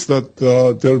hope is that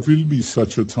there will be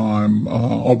such a time.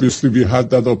 Obviously, we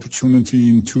had that opportunity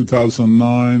in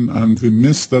 2009, and we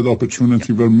missed that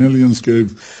opportunity where millions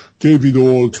gave gave it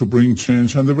all to bring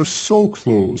change, and they were so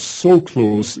close, so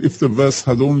close. If the West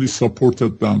had only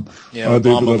supported them, Yeah, they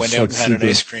would Obama have went out and had an succeeded.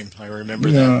 ice cream. I remember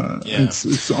Yeah, that. Yeah.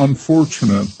 it's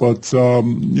unfortunate, but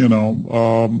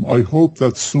I hope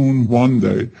that soon, one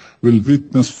day, we'll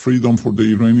witness freedom for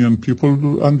the Iranian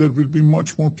people, and there will be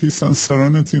much more peace and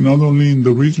serenity, not only in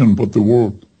the region but the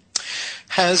world.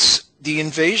 Has the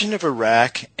invasion of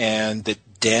Iraq and the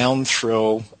down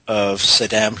throw of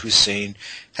Saddam Hussein,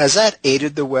 has that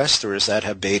aided the West or has that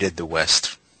abated the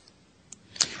West?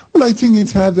 Well, I think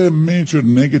it had a major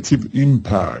negative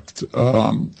impact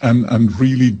and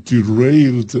really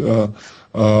derailed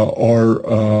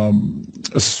our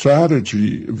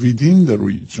strategy within the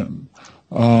region.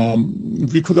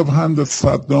 We could have handled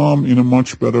Saddam in a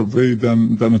much better way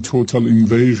than a total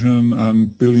invasion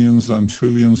and billions and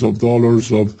trillions of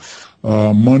dollars of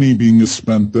money being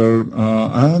spent there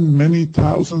and many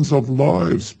thousands of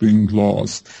lives being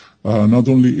lost. Not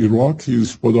only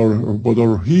Iraqis, but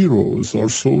our heroes, our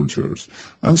soldiers.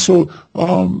 And so,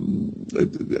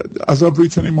 as I've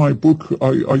written in my book,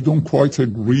 I don't quite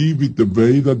agree with the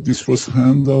way that this was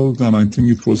handled, and I think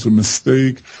it was a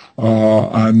mistake.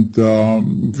 And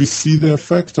we see the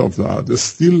effect of that.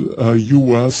 Still,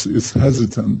 U.S. is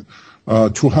hesitant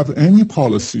to have any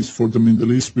policies for the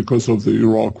Middle East because of the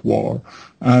Iraq war.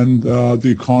 And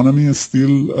the economy is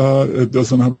still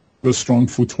doesn't have a strong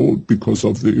foothold because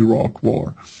of the Iraq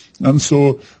war. And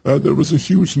so there was a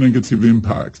huge negative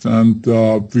impact, and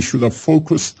we should have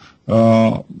focused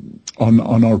on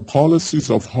our policies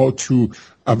of how to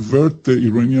avert the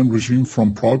Iranian regime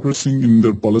from progressing in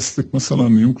their ballistic missile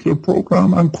and nuclear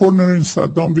program and cornering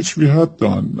Saddam, which we had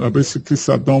done. Basically,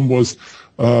 Saddam was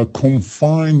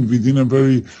confined within a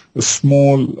very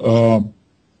small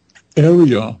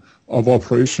area of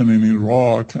operation in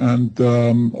Iraq, and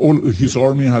all his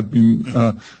army had been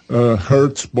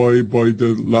hurt by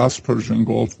the last Persian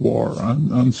Gulf War,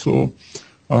 and so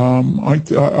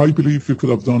I believe we could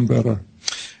have done better.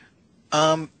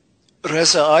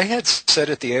 Reza, I had said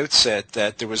at the outset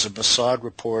that there was a Mossad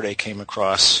report I came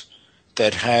across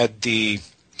that had the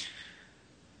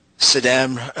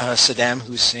Saddam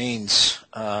Hussein's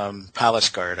palace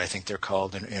guard, I think they're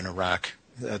called in Iraq.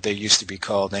 They used to be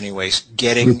called anyways,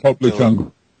 getting...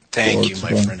 Republican. Thank you,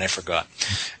 my friend, I forgot.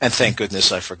 And thank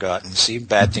goodness I forgot. And see,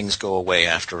 bad things go away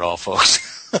after all, folks.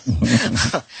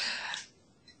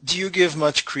 Do you give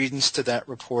much credence to that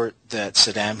report that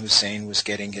Saddam Hussein was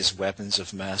getting his weapons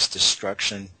of mass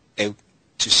destruction out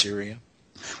to Syria?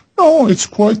 No, it's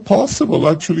quite possible.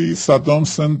 Actually, Saddam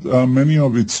sent many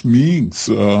of its MiGs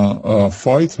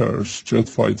fighters, jet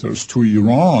fighters, to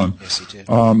Iran. Yes, he did.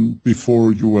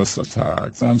 Before U.S.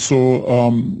 attacked. And so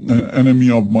an enemy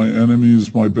of my enemy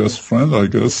is my best friend, I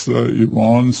guess,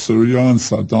 Iran, Syria, and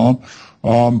Saddam.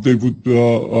 They would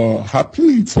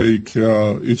happily take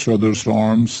each other's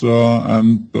arms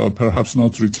and perhaps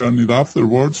not return it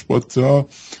afterwards, but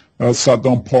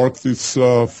Saddam parked its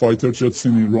fighter jets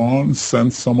in Iran,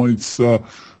 sent some of its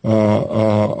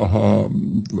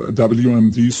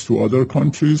WMDs to other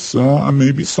countries, and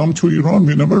maybe some to Iran.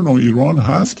 We never know. Iran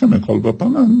has chemical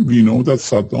weapons, and we know that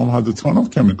Saddam had a ton of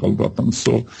chemical weapons.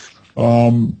 So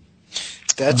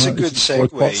that's a good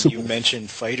segue. You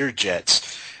mentioned fighter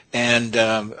jets, and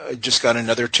I just got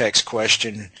another text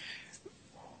question.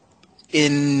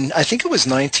 In, I think it was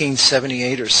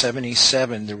 1978 or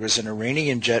 77, there was an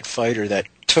Iranian jet fighter that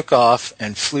took off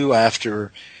and flew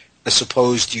after a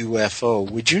supposed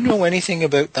UFO. Would you know anything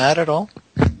about that at all?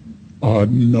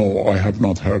 No, I have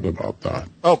not heard about that.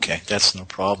 Okay, that's no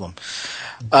problem.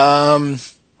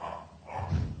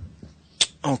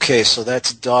 Okay, so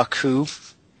that's Doc Who.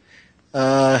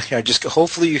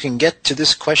 Hopefully you can get to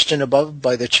this question above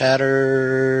by the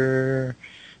chatter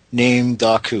named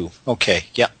Doc Who. Okay,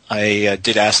 yeah, I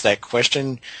did ask that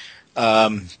question.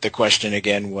 The question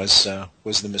again was the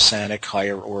Masonic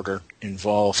higher order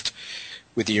involved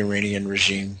with the Iranian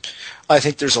regime? I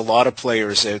think there's a lot of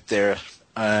players out there,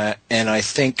 and I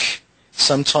think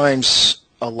sometimes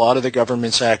a lot of the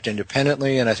governments act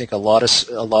independently, and I think a lot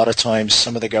of times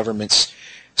some of the governments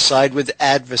side with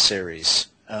adversaries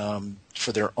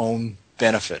for their own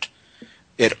benefit.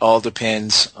 It all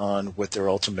depends on what their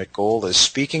ultimate goal is.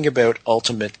 Speaking about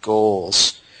ultimate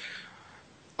goals,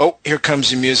 oh, here comes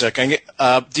the music. Do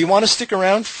you want to stick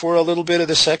around for a little bit of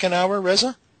the second hour,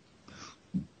 Reza?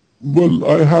 Well,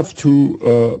 I have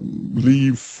to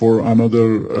leave for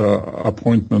another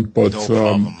appointment, but... No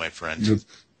problem, my friend.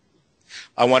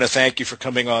 I want to thank you for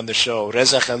coming on the show.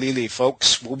 Reza Khalili,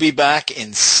 folks. We'll be back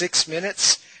in 6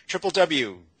 minutes.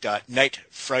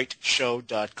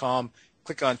 www.nightfrightshow.com.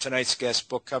 Click on tonight's guest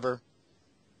book cover.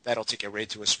 That'll take you right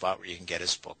to a spot where you can get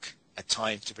his book. A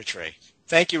Time to Betray.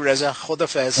 Thank you, Reza.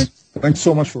 Khodafez. Thanks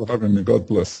so much for having me. God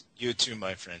bless. You too,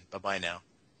 my friend. Bye-bye now.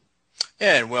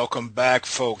 And welcome back,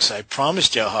 folks. I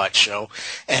promised you a hot show,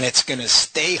 and it's going to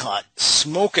stay hot,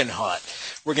 smoking hot.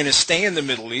 We're going to stay in the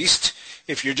Middle East.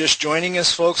 If you're just joining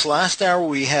us, folks, last hour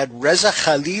we had Reza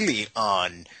Khalili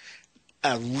on,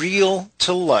 a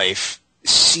real-to-life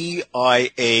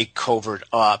CIA covert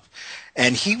op.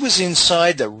 And he was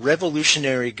inside the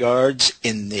Revolutionary Guards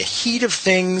in the heat of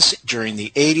things during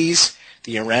the 80s,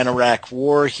 the Iran-Iraq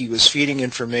War. He was feeding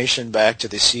information back to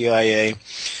the CIA.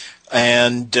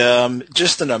 And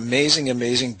just an amazing,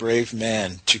 amazing brave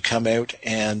man to come out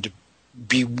and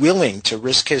be willing to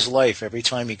risk his life every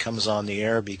time he comes on the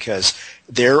air, because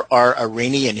there are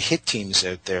Iranian hit teams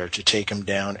out there to take him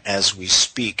down as we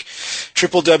speak.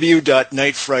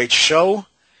 www.nightfrightshow.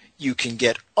 You can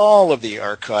get all of the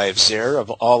archives there of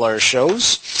all our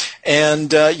shows.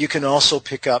 And you can also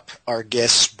pick up our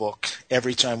guest's book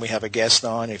every time we have a guest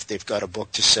on, if they've got a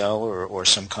book to sell or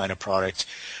some kind of product.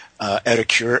 Out of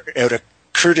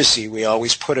courtesy, we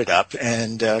always put it up.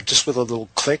 And just with a little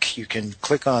click, you can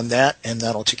click on that, and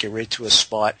that'll take you right to a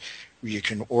spot where you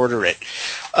can order it.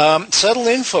 Settle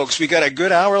in, folks. We got a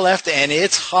good hour left, and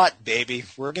it's hot, baby.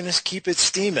 We're going to keep it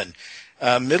steaming,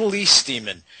 Middle East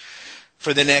steaming,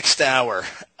 for the next hour.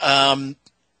 I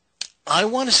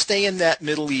want to stay in that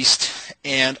Middle East,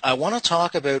 and I want to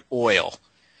talk about oil.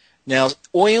 Now,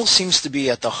 oil seems to be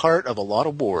at the heart of a lot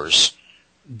of wars.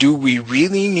 Do we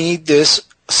really need this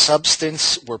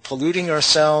substance? We're polluting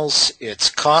ourselves. It's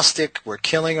caustic. We're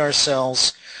killing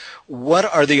ourselves. What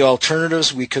are the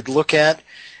alternatives we could look at?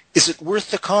 Is it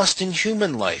worth the cost in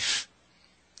human life?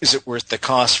 Is it worth the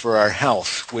cost for our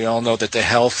health? We all know that the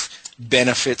health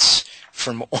benefits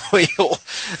from oil,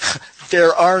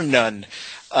 there are none.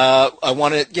 I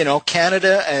want to,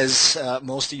 Canada, as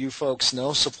most of you folks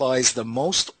know, supplies the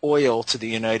most oil to the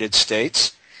United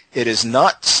States. It is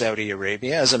not Saudi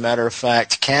Arabia. As a matter of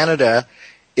fact, Canada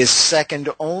is second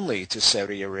only to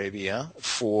Saudi Arabia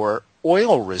for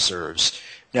oil reserves.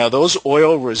 Now, those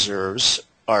oil reserves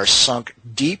are sunk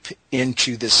deep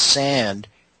into the sand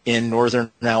in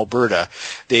northern Alberta.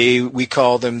 We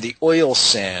call them the oil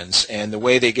sands, and the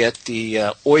way they get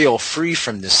the oil free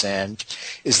from the sand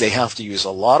is they have to use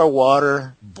a lot of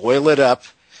water, boil it up.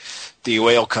 The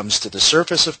oil comes to the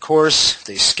surface, of course.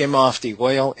 They skim off the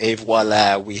oil, et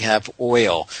voila, we have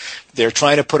oil. They're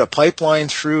trying to put a pipeline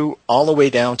through all the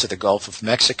way down to the Gulf of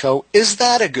Mexico. Is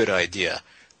that a good idea?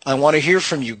 I want to hear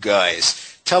from you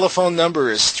guys. Telephone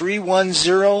number is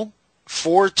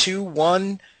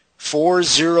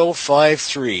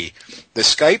 310-421-4053. The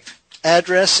Skype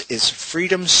address is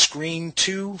Freedom Screen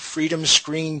 2, Freedom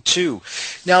Screen 2.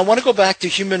 Now, I want to go back to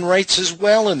human rights as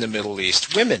well in the Middle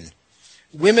East.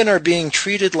 Women are being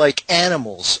treated like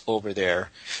animals over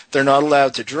there. They're not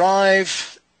allowed to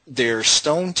drive. They're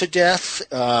stoned to death.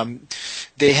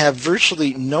 They have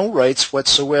virtually no rights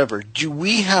whatsoever. Do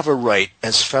we have a right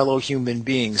as fellow human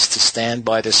beings to stand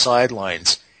by the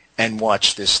sidelines and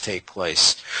watch this take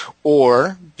place?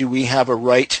 Or do we have a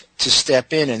right to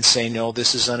step in and say, no,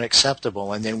 this is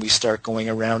unacceptable, and then we start going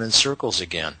around in circles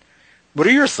again? What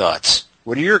are your thoughts?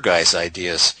 What are your guys'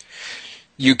 ideas?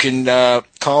 You can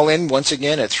call in once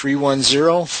again at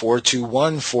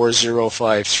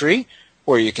 310-421-4053,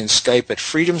 or you can Skype at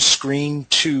Freedom Screen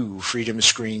 2, Freedom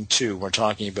Screen 2. We're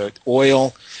talking about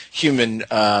oil, human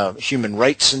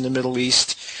rights in the Middle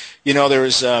East. There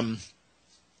was...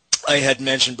 I had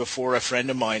mentioned before, a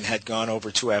friend of mine had gone over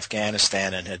to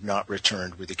Afghanistan and had not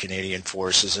returned with the Canadian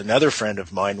Forces. Another friend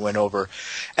of mine went over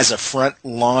as a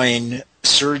front-line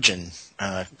surgeon,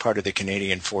 part of the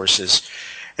Canadian Forces.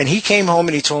 And he came home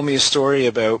and he told me a story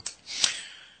about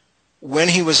when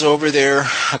he was over there,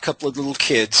 a couple of little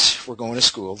kids were going to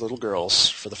school, little girls,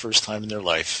 for the first time in their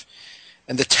life.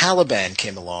 And the Taliban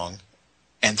came along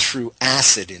and threw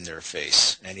acid in their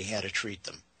face, and he had to treat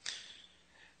them.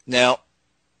 Now,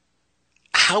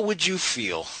 how would you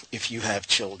feel if you have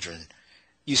children?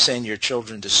 You send your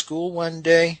children to school one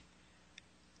day,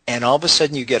 and all of a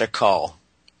sudden you get a call,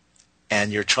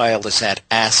 and your child has had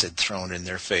acid thrown in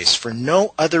their face for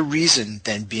no other reason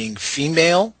than being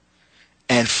female,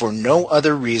 and for no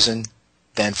other reason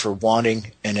than for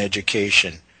wanting an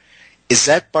education. Is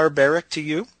that barbaric to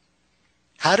you?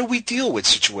 How do we deal with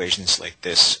situations like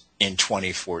this in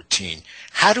 2014?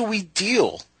 How do we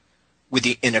deal with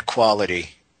the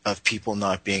inequality of people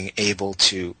not being able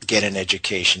to get an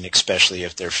education, especially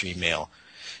if they're female?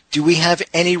 Do we have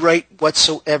any right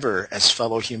whatsoever as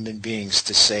fellow human beings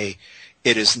to say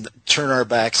turn our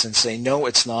backs and say, no,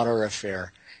 it's not our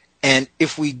affair? And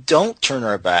if we don't turn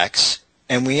our backs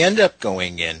and we end up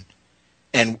going in,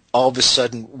 and all of a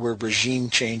sudden we're regime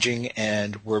changing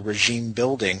and we're regime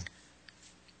building,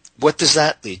 what does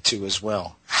that lead to as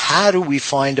well? How do we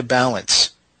find a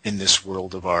balance in this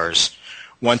world of ours?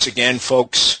 Once again,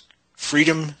 folks,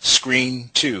 Freedom Screen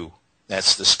 2.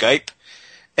 That's the Skype.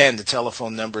 And the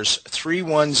telephone number's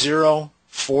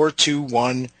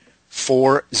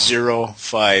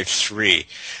 310-421-4053.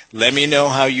 Let me know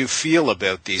how you feel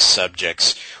about these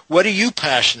subjects. What are you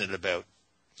passionate about?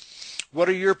 What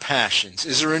are your passions?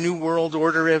 Is there a new world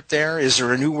order out there? Is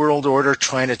there a new world order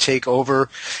trying to take over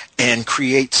and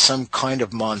create some kind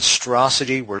of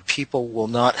monstrosity where people will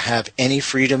not have any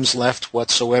freedoms left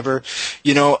whatsoever?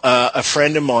 You know, a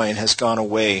friend of mine has gone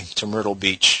away to Myrtle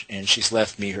Beach, and she's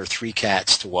left me her 3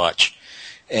 cats to watch.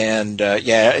 And,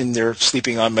 and they're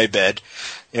sleeping on my bed.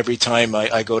 Every time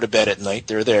I go to bed at night,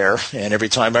 they're there. And every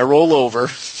time I roll over,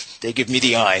 they give me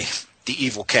the eye, the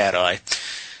evil cat eye.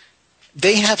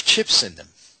 They have chips in them.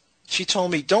 She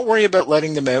told me, don't worry about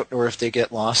letting them out or if they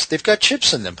get lost. They've got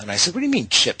chips in them. And I said, what do you mean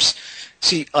chips?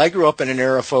 See, I grew up in an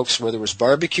era, folks, where there was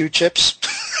barbecue chips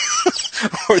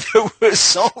or there was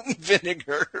salt and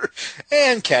vinegar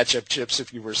and ketchup chips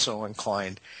if you were so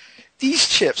inclined. These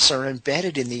chips are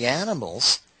embedded in the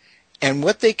animals, and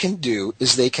what they can do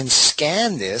is they can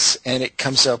scan this and it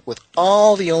comes up with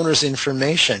all the owner's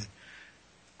information.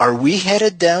 Are we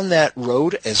headed down that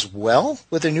road as well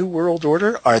with a new world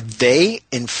order? Are they,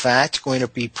 in fact, going to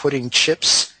be putting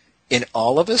chips in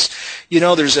all of us? You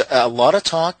know, there's a lot of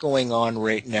talk going on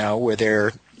right now where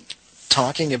they're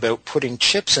talking about putting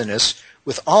chips in us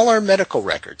with all our medical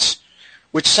records,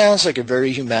 which sounds like a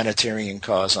very humanitarian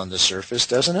cause on the surface,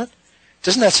 doesn't it?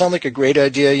 Doesn't that sound like a great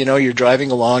idea? You know, you're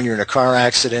driving along, you're in a car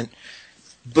accident,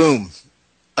 boom.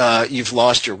 You've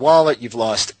lost your wallet, you've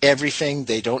lost everything,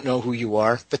 they don't know who you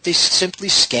are, but they simply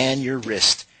scan your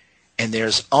wrist, and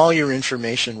there's all your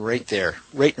information right there,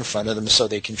 right in front of them, so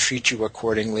they can treat you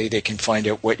accordingly. They can find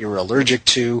out what you're allergic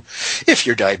to, if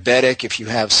you're diabetic, if you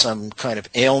have some kind of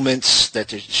ailments that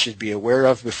they should be aware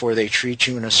of before they treat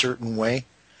you in a certain way.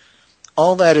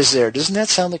 All that is there. Doesn't that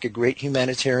sound like a great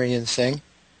humanitarian thing?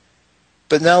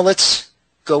 But now let's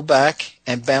go back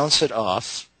and bounce it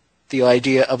off the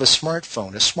idea of a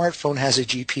smartphone. A smartphone has a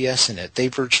GPS in it. They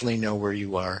virtually know where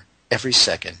you are every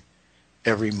second,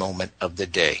 every moment of the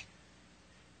day.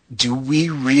 Do we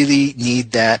really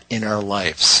need that in our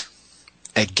lives?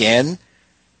 Again,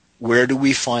 where do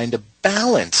we find a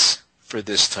balance for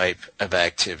this type of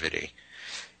activity?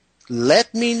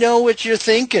 Let me know what you're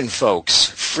thinking, folks.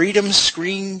 Freedom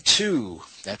Screen 2,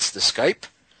 that's the Skype,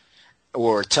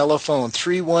 or telephone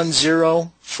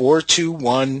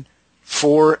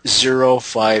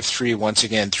 310-421-4053. Once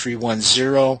again,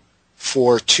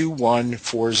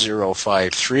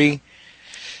 310-421-4053.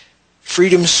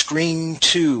 Freedom Screen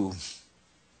 2.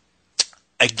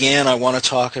 Again, I want to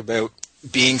talk about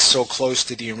being so close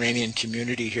to the Iranian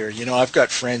community here. You know, I've got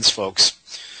friends, folks.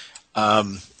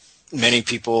 Many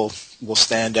people will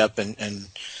stand up and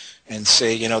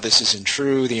say, you know, this isn't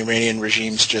true. The Iranian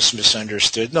regime's just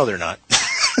misunderstood. No, they're not.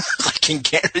 I can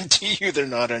guarantee you they're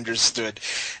not understood.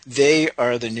 They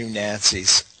are the new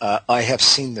Nazis. I have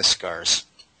seen the scars.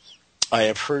 I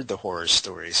have heard the horror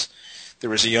stories. There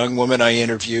was a young woman I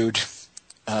interviewed,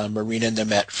 Marina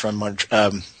Nemet from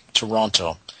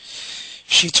Toronto.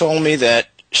 She told me that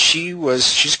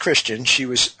she's Christian. She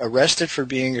was arrested for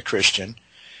being a Christian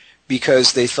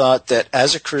because they thought that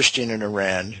as a Christian in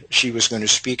Iran, she was going to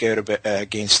speak out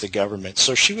against the government.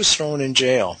 So she was thrown in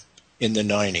jail in the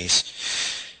 90s.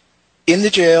 In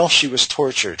the jail, she was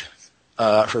tortured.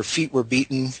 Her feet were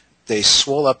beaten. They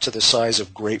swelled up to the size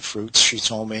of grapefruits, she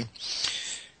told me.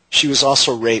 She was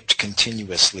also raped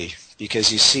continuously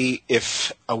because, you see,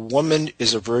 if a woman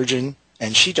is a virgin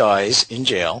and she dies in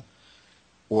jail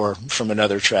or from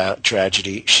another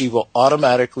tragedy, she will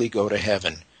automatically go to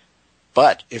heaven.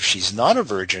 But if she's not a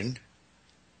virgin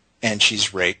and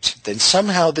she's raped, then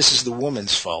somehow this is the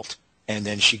woman's fault, and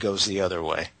then she goes the other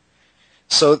way.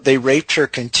 So they raped her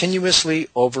continuously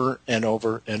over and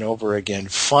over and over again.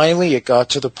 Finally, it got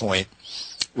to the point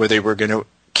where they were going to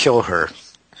kill her.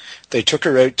 They took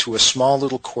her out to a small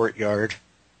little courtyard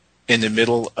in the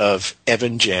middle of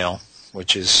Evin Jail,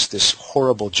 which is this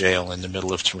horrible jail in the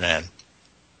middle of Tehran.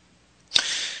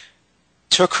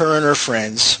 Took her and her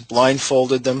friends,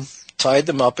 blindfolded them, tied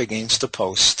them up against a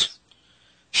post.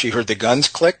 She heard the guns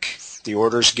click, the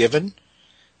orders given,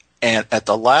 and at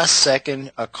the last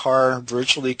second, a car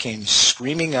virtually came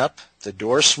screaming up. The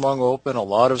door swung open. A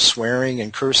lot of swearing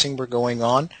and cursing were going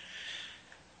on.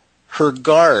 Her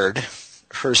guard,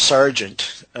 her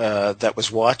sergeant that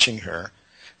was watching her,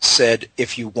 said,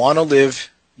 "If you want to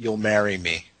live, you'll marry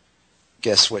me."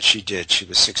 Guess what she did? She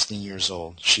was 16 years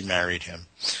old. She married him.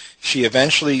 She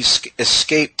eventually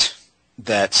escaped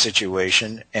that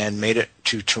situation and made it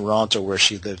to Toronto, where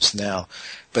she lives now.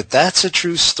 But that's a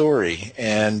true story.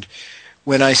 And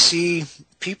when I see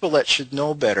people that should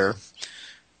know better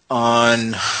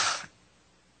on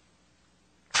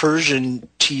Persian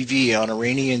TV, on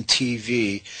Iranian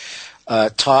TV,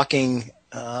 talking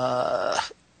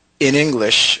in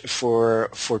English for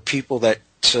people that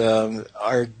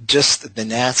are just the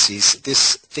Nazis,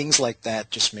 things like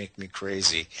that just make me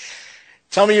crazy.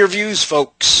 Tell me your views,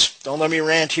 folks. Don't let me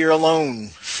rant here alone.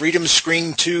 Freedom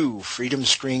Screen 2.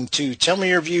 Tell me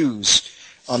your views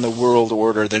on the world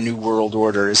order, the new world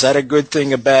order. Is that a good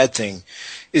thing, a bad thing?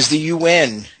 Is the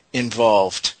UN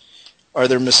involved? Are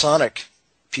there Masonic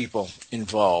people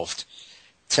involved?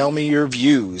 Tell me your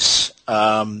views.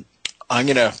 I'm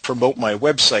going to promote my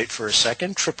website for a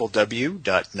second,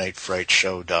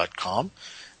 www.nightfrightshow.com.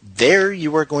 There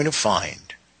you are going to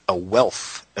find a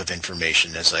wealth of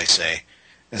information, as I say,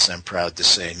 as I'm proud to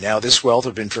say. Now, this wealth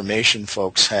of information,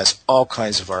 folks, has all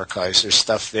kinds of archives. There's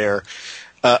stuff there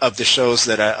of the shows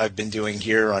that I've been doing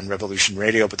here on Revolution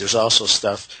Radio, but there's also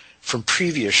stuff from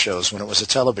previous shows when it was a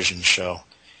television show.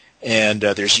 And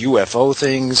there's UFO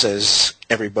things, as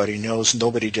everybody knows.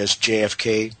 Nobody does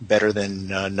JFK better than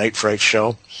Night Fright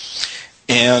Show.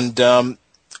 And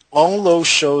all those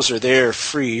shows are there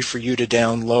free for you to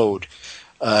download.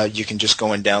 You can just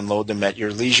go and download them at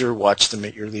your leisure, watch them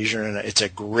at your leisure, and it's a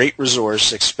great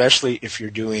resource, especially if you're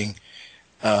doing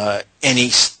any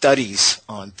studies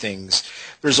on things.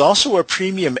 There's also a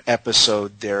premium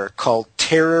episode there called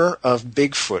Terror of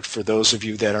Bigfoot, for those of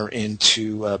you that are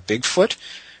into Bigfoot.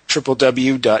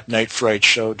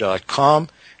 www.nightfrightshow.com.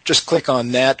 Just click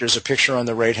on that. There's a picture on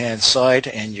the right-hand side,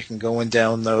 and you can go and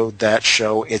download that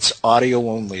show. It's audio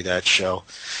only, that show.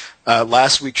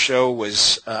 Last week's show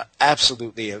was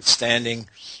absolutely outstanding.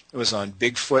 It was on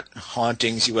Bigfoot,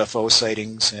 hauntings, UFO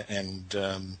sightings, and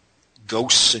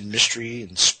ghosts and mystery,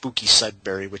 and spooky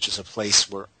Sudbury, which is a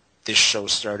place where this show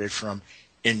started from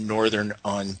in northern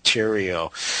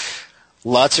Ontario.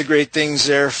 Lots of great things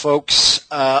there, folks.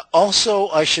 Also,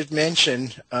 I should mention,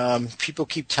 people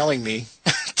keep telling me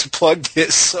to plug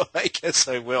this, so I guess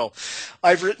I will.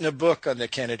 I've written a book on the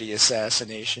Kennedy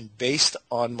assassination based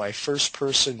on my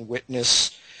first-person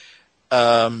witness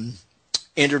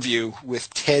interview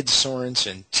with Ted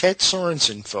Sorensen. Ted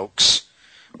Sorensen, folks,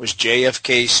 was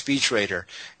JFK's speechwriter.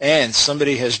 And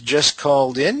somebody has just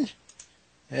called in,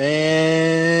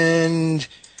 and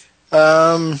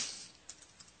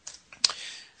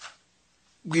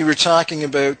we were talking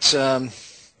about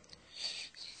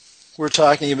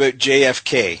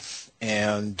JFK,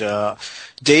 and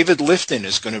David Lifton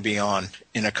is going to be on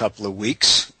in a couple of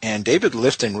weeks. And David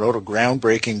Lifton wrote a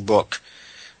groundbreaking book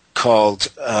called,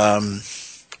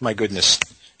 my goodness,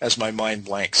 as my mind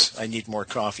blanks. I need more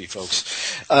coffee, folks.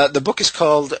 The book is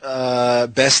called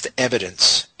Best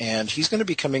Evidence, and he's going to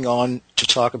be coming on to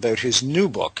talk about his new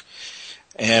book.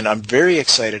 And I'm very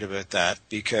excited about that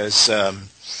because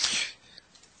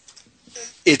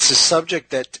it's a subject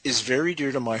that is very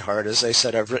dear to my heart. As I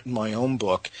said, I've written my own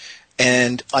book,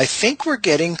 and I think we're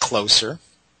getting closer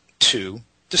to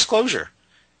disclosure,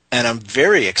 and I'm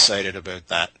very excited about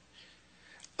that.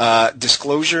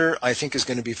 Disclosure, I think, is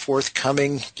going to be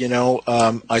forthcoming.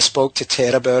 I spoke to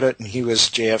Ted about it, and he was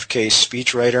JFK's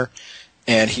speechwriter,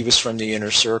 and he was from the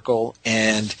inner circle,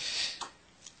 and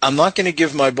I'm not going to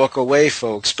give my book away,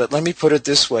 folks, but let me put it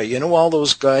this way. You know all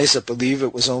those guys that believe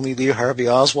it was only Lee Harvey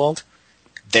Oswald?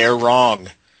 They're wrong.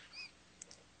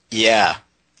 Yeah.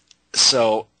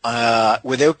 So,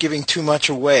 without giving too much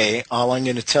away, all I'm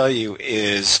going to tell you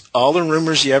is all the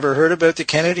rumors you ever heard about the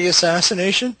Kennedy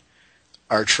assassination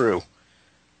are true,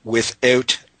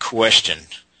 without question.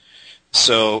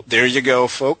 So there you go,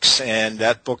 folks, and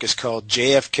that book is called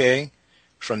JFK,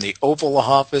 From the Oval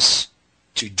Office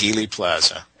to Dealey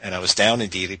Plaza. And I was down in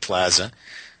Dealey Plaza.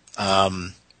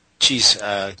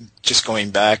 Just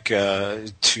going back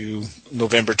to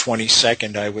November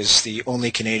 22nd, I was the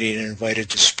only Canadian invited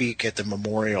to speak at the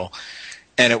memorial,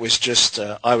 and it was just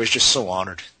I was just so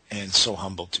honored and so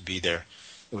humbled to be there.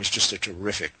 It was just a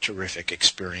terrific, terrific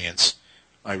experience.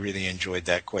 I really enjoyed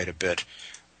that quite a bit.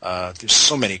 There's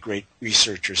so many great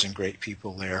researchers and great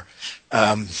people there.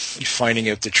 Finding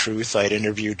out the truth, I'd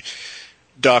interviewed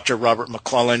Dr. Robert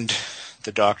McClelland,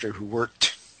 the doctor who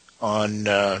worked on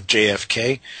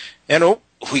JFK. And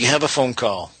we have a phone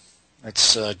call.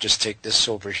 Let's just take this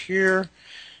over here.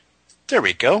 There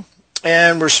we go.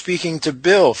 And we're speaking to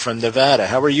Bill from Nevada.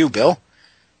 How are you, Bill?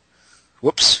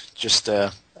 Whoops.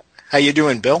 How you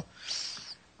doing, Bill?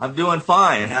 I'm doing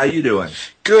fine. How you doing?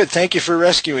 Good. Thank you for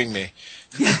rescuing me.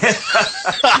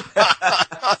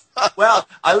 Well,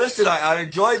 I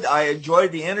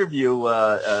enjoyed the interview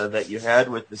that you had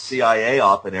with the CIA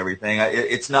op and everything.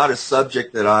 It's not a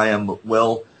subject that I am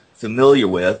well familiar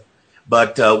with,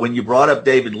 but when you brought up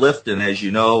David Lifton, as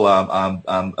you know, I'm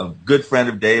a good friend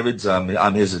of David's.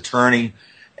 I'm his attorney,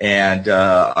 and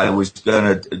I was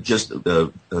going to just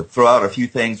throw out a few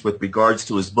things with regards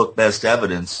to his book, Best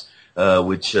Evidence.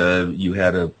 Which you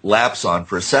had a lapse on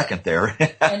for a second there.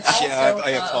 And also,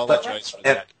 I apologize for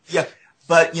that. Yeah,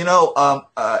 but you know,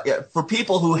 for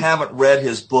people who haven't read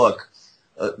his book,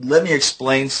 let me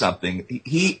explain something.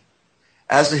 He,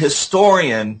 as a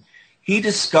historian, he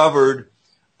discovered,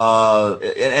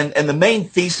 and the main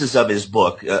thesis of his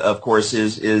book, of course,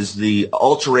 is the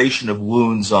alteration of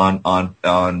wounds on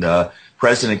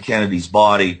President Kennedy's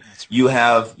body. You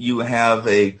have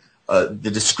the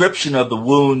description of the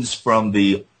wounds from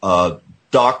the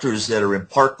doctors that are in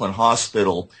Parkland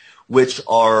Hospital, which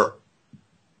are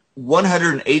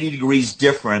 180 degrees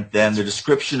different than the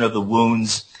description of the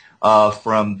wounds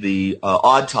from the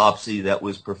autopsy that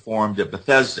was performed at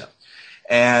Bethesda.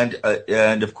 And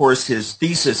of course, his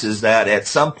thesis is that at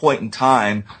some point in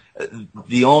time,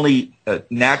 the only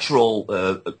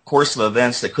natural course of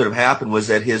events that could have happened was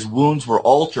that his wounds were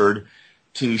altered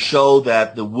to show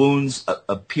that the wounds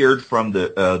appeared from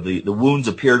the wounds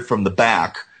appeared from the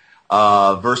back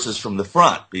versus from the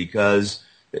front, because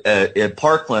at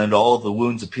Parkland all of the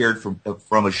wounds appeared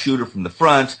from a shooter from the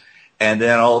front, and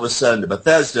then all of a sudden at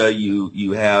Bethesda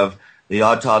you have the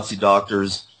autopsy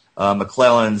doctors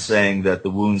McClellan saying that the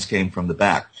wounds came from the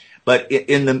back. But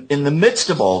in the midst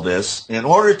of all this, in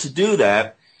order to do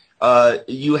that,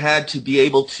 you had to be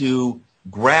able to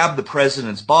grab the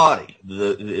president's body,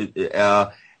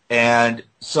 and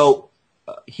so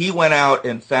he went out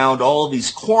and found all of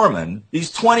these corpsmen, these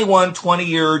 21,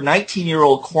 20-year,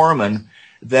 19-year-old corpsmen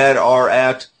that are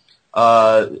at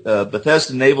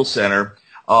Bethesda Naval Center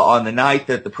on the night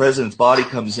that the president's body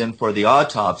comes in for the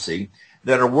autopsy,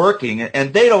 that are working,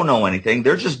 and they don't know anything.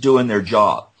 They're just doing their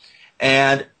job.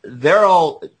 And they're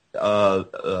all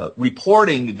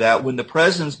reporting that when the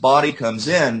president's body comes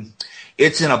in,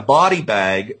 it's in a body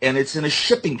bag, and it's in a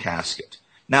shipping casket.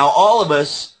 Now, all of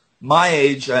us, my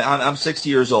age, I'm 60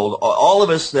 years old, all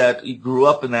of us that grew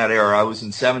up in that era, I was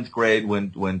in 7th grade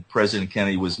when President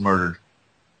Kennedy was murdered,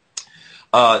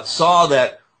 saw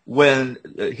that when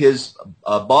his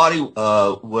body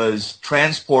was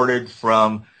transported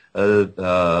from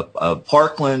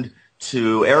Parkland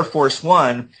to Air Force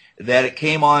One, that it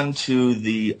came on to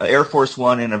the Air Force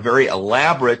One in a very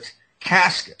elaborate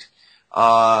casket.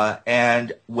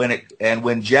 And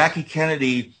when Jackie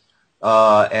Kennedy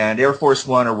and Air Force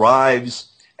One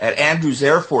arrives at Andrews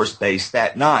Air Force Base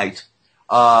that night,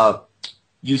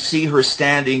 you see her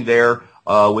standing there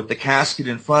with the casket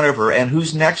in front of her, and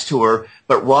who's next to her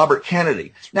but Robert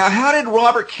Kennedy. Now, how did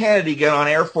Robert Kennedy get on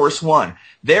Air Force One?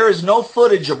 There is no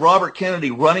footage of Robert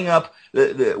Kennedy running up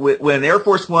when Air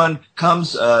Force One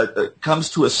comes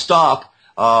to a stop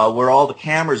where all the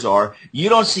cameras are. You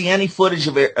don't see any footage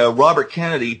of Robert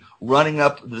Kennedy running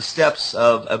up the steps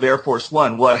of Air Force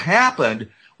One. What happened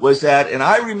was that, and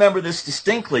I remember this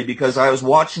distinctly because I was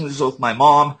watching this with my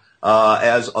mom,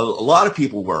 as a lot of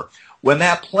people were. When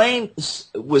that plane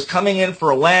was coming in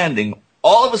for a landing,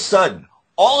 all of a sudden,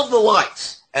 all of the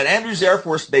lights at Andrews Air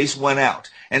Force Base went out,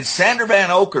 and Sander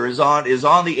Van Oker is on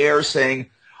the air saying,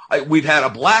 "We've had a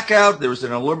blackout. There's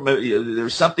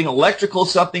something electrical.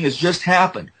 Something has just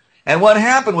happened." And what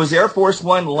happened was Air Force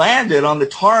One landed on the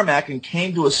tarmac and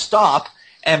came to a stop,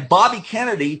 and Bobby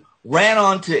Kennedy ran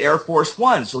onto Air Force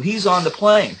One, so he's on the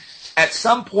plane. At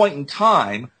some point in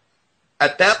time,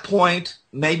 at that point,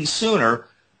 maybe sooner,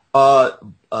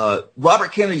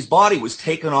 Robert Kennedy's body was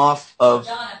taken off of,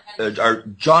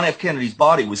 John F. Kennedy's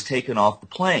body was taken off the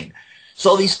plane.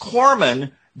 So these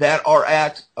corpsmen that are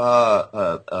at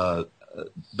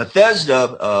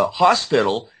Bethesda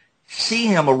Hospital see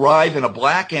him arrive in a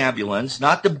black ambulance,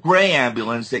 not the gray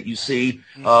ambulance that you see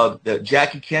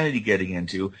Jackie Kennedy getting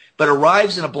into, but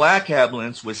arrives in a black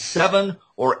ambulance with 7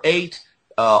 or 8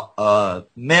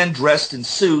 men dressed in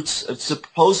suits,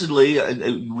 supposedly,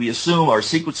 we assume, are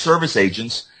Secret Service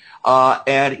agents,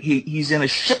 and he's in a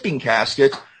shipping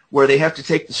casket where they have to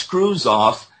take the screws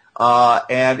off,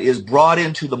 and is brought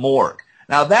into the morgue.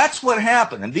 Now that's what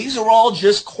happened, and these are all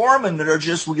just corpsmen that are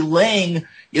just relaying.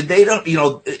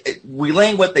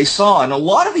 Relaying what they saw, and a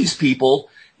lot of these people,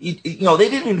 they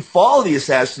didn't even follow the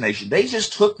assassination. They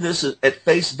just took this at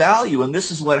face value, and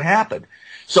this is what happened.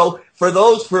 So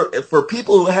for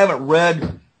people who haven't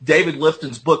read David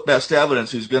Lifton's book, Best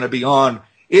Evidence, who's going to be on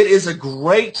It is a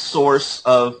great source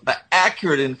of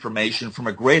accurate information from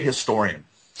a great historian.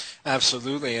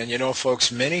 Absolutely. And, you know,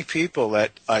 folks, many people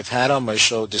that I've had on my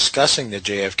show discussing the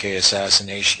JFK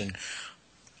assassination,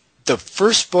 the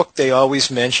first book they always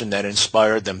mention that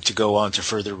inspired them to go on to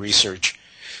further research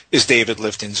is David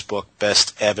Lifton's book,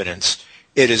 Best Evidence.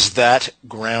 It is that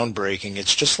groundbreaking.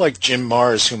 It's just like Jim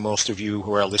Marrs, who most of you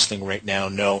who are listening right now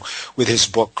know, with his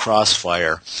book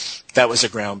Crossfire. That was a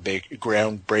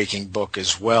groundbreaking book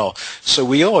as well. So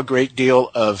we owe a great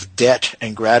deal of debt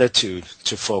and gratitude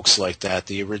to folks like that,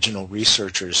 the original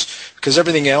researchers, because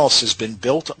everything else has been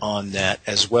built on that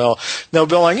as well. Now,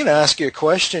 Bill, I'm going to ask you a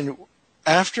question.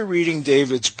 After reading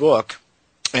David's book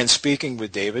and speaking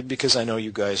with David, because I know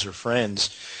you guys are friends,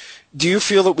 do you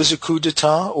feel it was a coup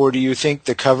d'etat, or do you think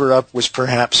the cover-up was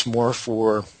perhaps more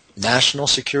for national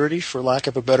security, for lack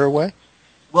of a better way?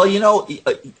 Well, you know,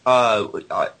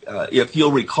 if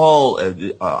you'll recall,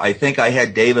 I think I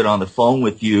had David on the phone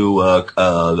with you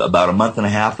about a month and a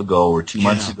half ago or 2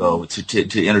 months ago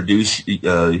to introduce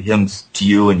him to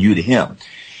you and you to him.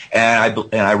 And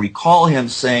I recall him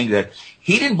saying that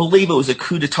he didn't believe it was a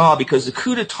coup d'etat because the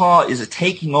coup d'etat is a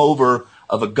taking over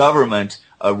of a government,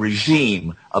 a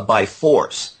regime by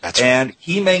force. That's right. And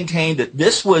he maintained that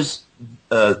this was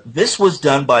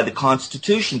done by the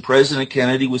Constitution. President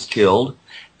Kennedy was killed,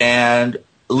 and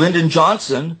Lyndon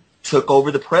Johnson took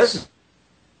over the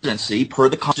presidency per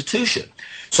the Constitution.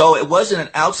 So it wasn't an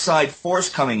outside force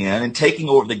coming in and taking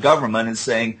over the government and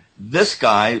saying, this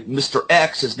guy, Mr.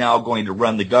 X, is now going to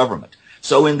run the government.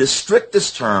 So in the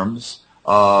strictest terms,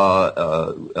 with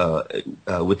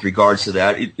regards to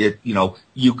that,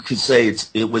 you could say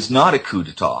it was not a coup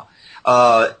d'etat.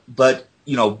 But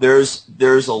you know, there's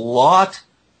a lot.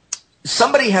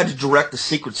 Somebody had to direct the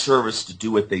Secret Service to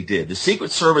do what they did. The Secret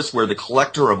Service were the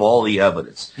collector of all the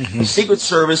evidence. Mm-hmm. The Secret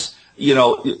Service, you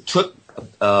know, took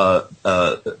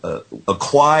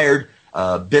acquired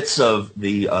bits of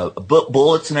the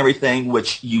bullets and everything,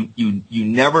 which you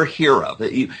never hear of.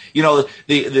 This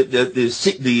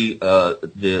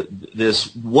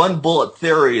one bullet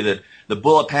theory that the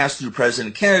bullet passed through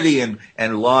President Kennedy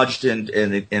and lodged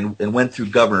and went through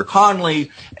Governor Connally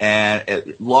and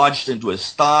it lodged into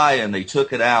his thigh, and they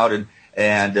took it out and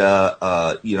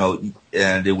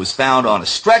it was found on a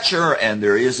stretcher, and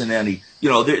there isn't any.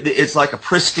 It's like a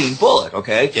pristine bullet,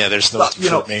 okay? Yeah, there's no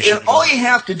information. And all you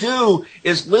have to do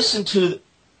is listen to,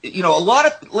 a lot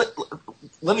of.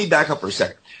 Let me back up for a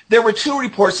second. There were two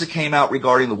reports that came out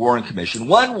regarding the Warren Commission.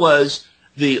 One was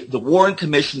the Warren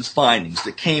Commission's findings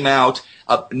that came out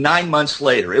 9 months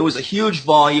later. It was a huge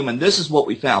volume, and this is what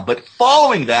we found. But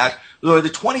following that, there were the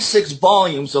 26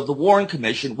 volumes of the Warren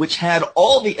Commission, which had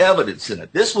all the evidence in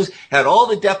it. Had all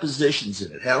the depositions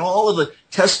in it, had all of the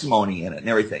testimony in it and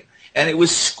everything. And it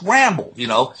was scrambled,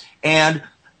 and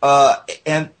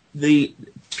the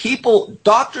people,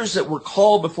 doctors that were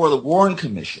called before the Warren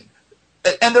Commission,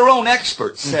 and their own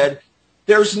experts said,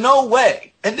 there's no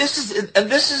way, and this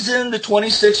is in the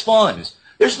 26 volumes,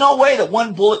 there's no way that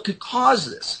one bullet could cause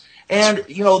this. And,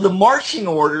 the marching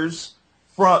orders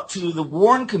to the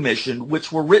Warren Commission,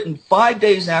 which were written 3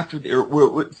 days after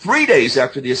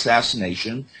the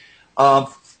assassination,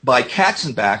 by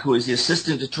Katzenbach, who is the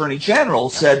Assistant Attorney General,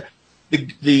 said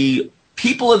the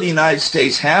people of the United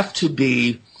States have to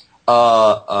be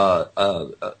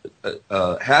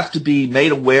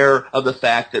made aware of the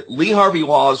fact that Lee Harvey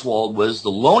Oswald was the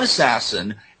lone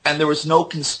assassin and there was no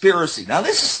conspiracy. Now,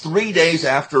 this is 3 days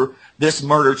after this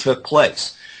murder took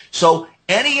place. So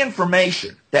any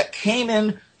information that came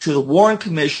in to the Warren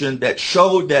Commission that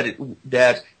showed that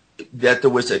there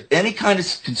was any kind of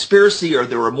conspiracy, or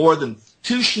there were more than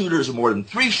 2 shooters or more than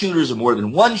 3 shooters or more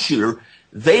than 1 shooter,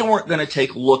 they weren't going to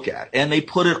take a look at. And they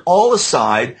put it all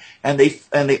aside, and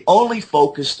they only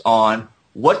focused on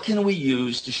what can we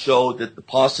use to show that the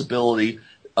possibility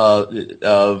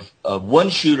of one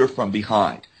shooter from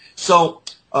behind. So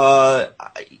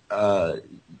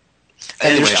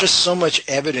and there's just so much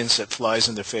evidence that flies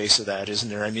in the face of that, isn't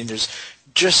there? I mean, there's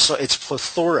just it's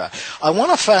plethora. I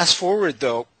want to fast forward,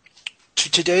 though,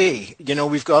 to today.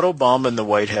 We've got Obama in the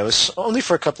White House only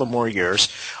for a couple of more years.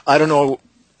 I don't know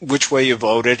which way you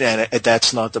voted, and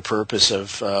that's not the purpose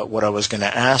of what I was going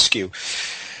to ask you.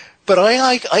 But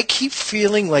I keep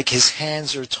feeling like his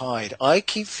hands are tied. I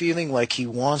keep feeling like he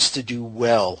wants to do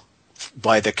well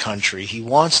by the country. He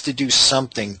wants to do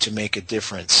something to make a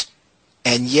difference.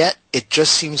 And yet it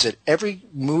just seems that every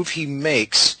move he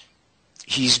makes,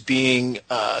 he's being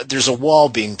there's a wall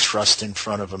being thrust in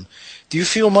front of him. Do you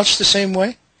feel much the same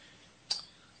way?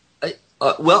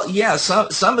 Well, yeah,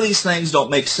 some of these things don't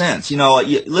make sense.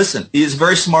 Listen, he's a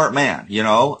very smart man, He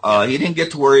didn't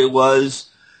get to where he was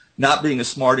not being a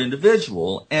smart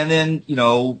individual. And then,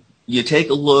 you take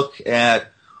a look at,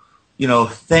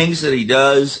 things that he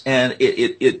does, and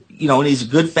and he's a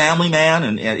good family man,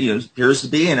 and appears to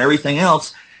be, and everything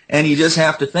else. And you just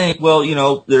have to think, well,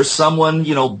 there's someone,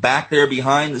 back there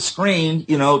behind the screen,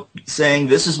 saying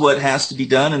this is what has to be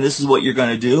done, and this is what you're going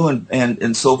to do,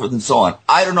 and so forth and so on.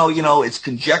 I don't know, it's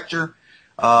conjecture.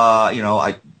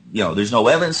 There's no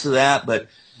evidence to that, but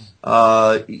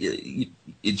it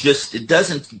just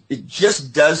doesn't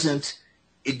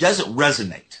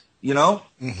resonate.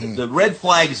 Mm-hmm. The red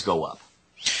flags go up.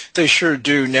 They sure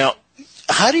do. Now,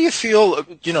 how do you feel,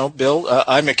 Bill,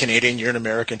 I'm a Canadian, you're an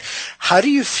American. How do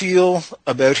you feel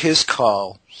about his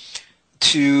call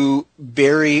to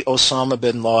bury Osama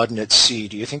bin Laden at sea?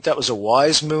 Do you think that was a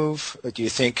wise move? Or do you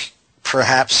think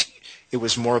perhaps it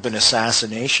was more of an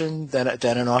assassination than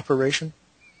an operation?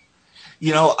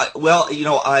 I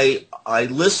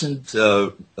listened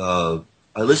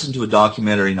to a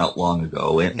documentary not long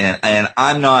ago, and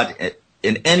I'm not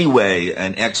in any way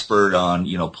an expert on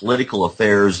political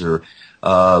affairs or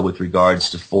with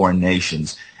regards to foreign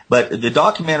nations. But the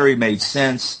documentary made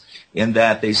sense in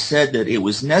that they said that it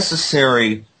was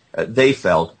necessary, they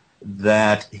felt,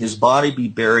 that his body be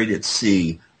buried at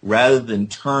sea rather than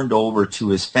turned over to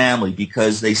his family,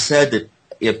 because they said that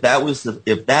if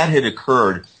that had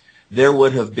occurred, there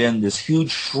would have been this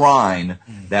huge shrine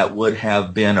that would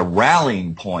have been a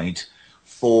rallying point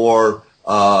for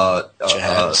for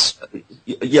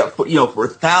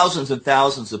thousands and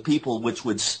thousands of people, which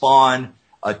would spawn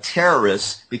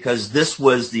terrorists, because this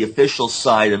was the official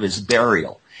site of his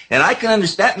burial. And I can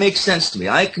understand, that makes sense to me.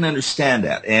 I can understand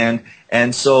that.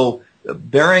 And so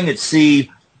burying at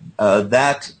sea,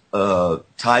 that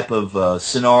type of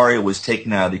scenario was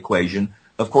taken out of the equation.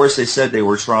 Of course, they said they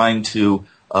were trying to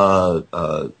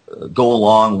go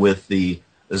along with the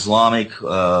Islamic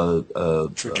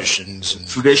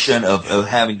tradition of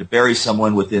having to bury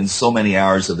someone within so many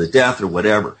hours of the death or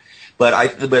whatever.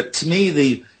 But to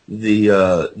me,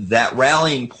 that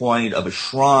rallying point of a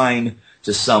shrine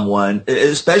to someone,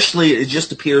 especially it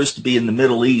just appears to be in the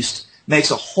Middle East,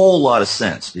 makes a whole lot of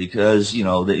sense, because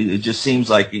it just seems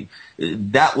like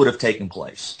that would have taken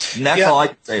place. And that's all I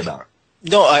can say about it.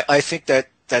 No, I think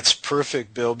that's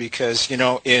perfect, Bill, because, at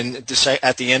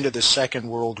the end of the Second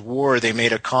World War, they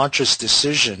made a conscious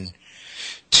decision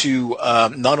to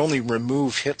not only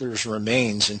remove Hitler's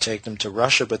remains and take them to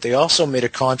Russia, but they also made a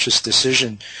conscious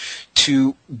decision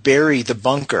to bury the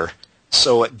bunker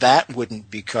so that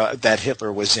wouldn't that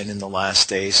Hitler was in the last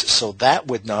days, so that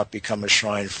would not become a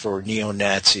shrine for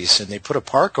neo-Nazis, and they put a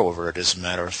park over it, as a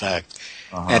matter of fact.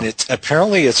 And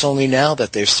apparently it's only now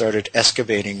that they've started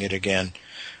excavating it again.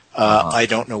 I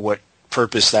don't know what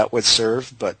purpose that would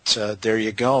serve, but there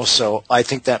you go. So I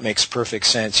think that makes perfect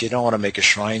sense. You don't want to make a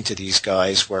shrine to these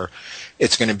guys where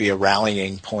it's going to be a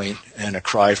rallying point and a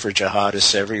cry for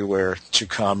jihadists everywhere to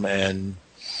come and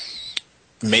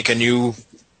make a new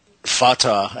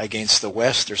Fatah against the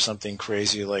West or something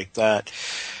crazy like that.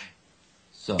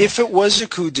 So, if it was a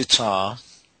coup d'etat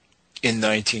in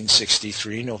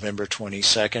 1963, November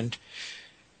 22nd,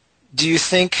 do you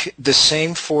think the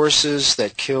same forces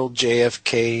that killed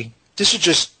JFK, this is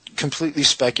just completely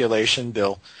speculation,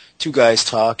 Bill, two guys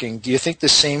talking, do you think the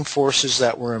same forces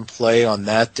that were in play on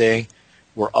that day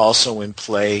were also in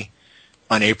play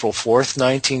on April 4th,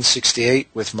 1968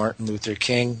 with Martin Luther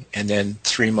King, and then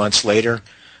 3 months later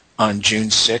on June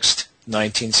 6th,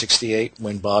 1968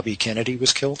 when Bobby Kennedy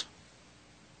was killed?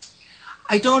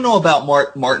 I don't know about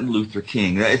Martin Luther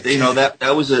King.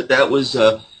 That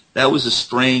was a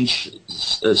strange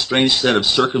set of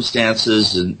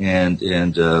circumstances, and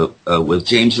with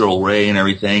James Earl Ray and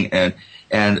everything, and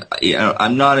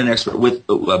I'm not an expert with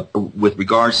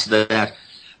regards to that,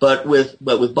 but with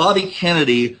Bobby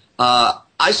Kennedy,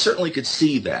 I certainly could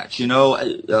see that,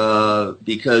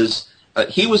 because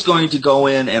he was going to go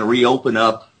in and reopen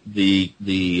up the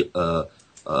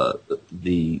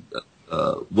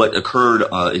what occurred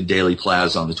in Dealey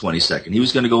Plaza on the 22nd. He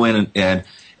was going to go in and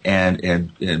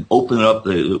open up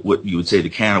what you would say the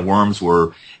can of worms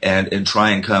were, and try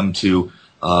and come to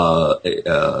a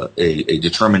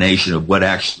determination of what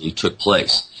actually took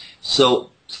place.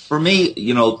 So for me,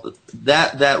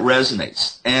 that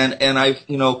resonates, and I've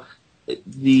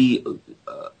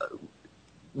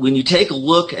when you take a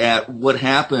look at what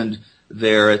happened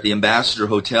there at the Ambassador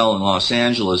Hotel in Los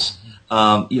Angeles,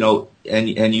 and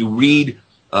you read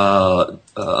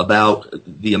about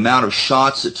the amount of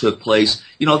shots that took place.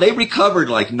 They recovered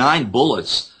like 9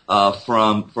 bullets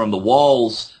from the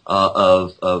walls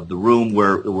of the room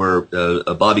where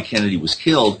Bobby Kennedy was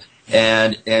killed,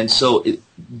 and so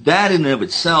that in and of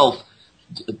itself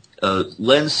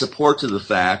lends support to the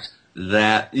fact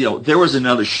that, there was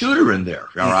another shooter in there,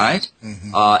 all right?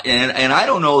 Mm-hmm. And I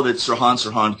don't know that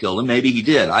Sirhan killed him. Maybe he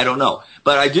did. I don't know.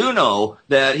 But I do know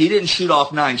that he didn't shoot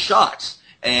off 9 shots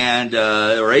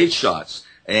or 8 shots.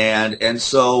 And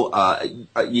so,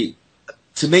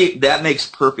 to me, that makes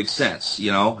perfect sense,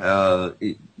 that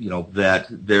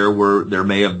there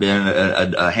may have been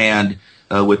a hand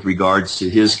with regards to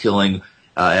his killing,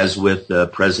 as with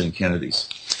President Kennedy's.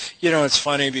 It's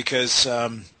funny because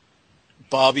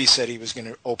Bobby said he was going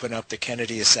to open up the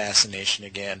Kennedy assassination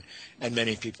again, and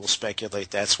many people speculate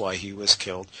that's why he was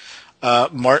killed.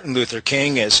 Martin Luther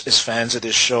King, as fans of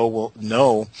this show will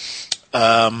know,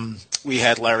 we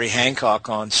had Larry Hancock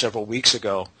on several weeks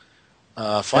ago.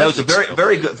 That was a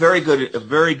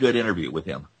very good interview with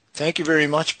him. Thank you very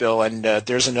much, Bill. And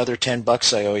there's another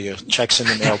 $10 I owe you. Check's in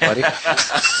the mail, buddy.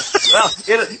 Well,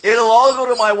 it'll all go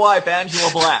to my wife,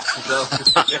 Angela Black. So.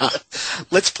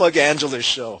 Let's plug Angela's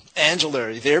show. Angela,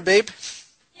 are you there, babe?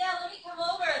 Yeah, let me come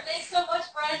over. Thanks so much,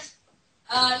 Brent.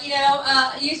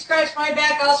 You scratch my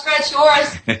back, I'll scratch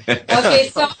yours. Okay,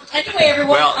 so anyway,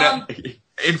 everyone. Well,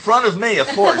 in front of me, of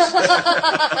course.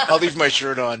 I'll leave my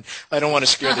shirt on. I don't want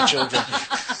to scare the children.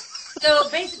 So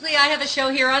basically, I have a show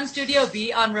here on Studio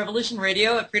B on Revolution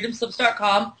Radio at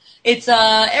freedomslips.com. It's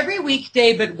every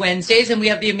weekday but Wednesdays, and we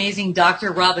have the amazing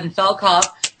Dr. Robin Felkoff,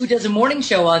 who does a morning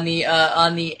show on the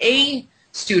A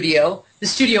studio, the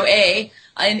Studio A,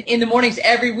 in the mornings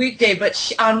every weekday.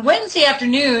 But on Wednesday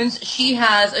afternoons, she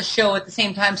has a show at the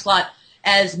same time slot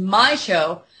as my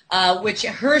show, which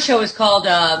her show is called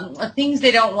Things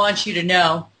They Don't Want You to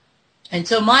Know. And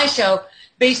so my show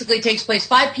basically takes place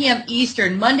 5 p.m.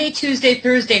 Eastern, Monday, Tuesday,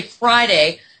 Thursday,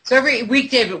 Friday, so every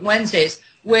weekday but Wednesdays,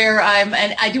 where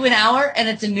I do an hour, and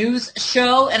it's a news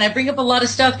show, and I bring up a lot of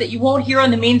stuff that you won't hear on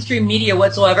the mainstream media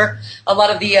whatsoever. A lot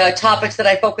of the topics that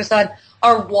I focus on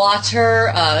are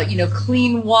water,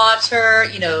 clean water,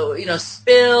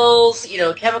 spills,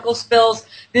 chemical spills,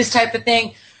 this type of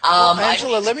thing.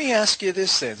 Angela, let me ask you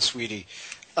this then, sweetie.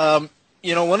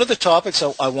 One of the topics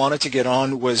I wanted to get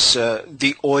on was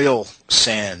the oil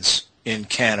sands in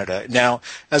Canada. Now,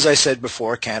 as I said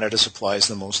before, Canada supplies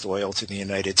the most oil to the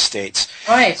United States.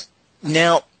 Right.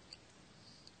 Now,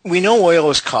 we know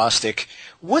oil is caustic.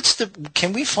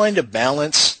 Can we find a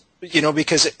balance?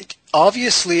 Because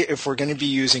obviously if we're going to be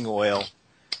using oil,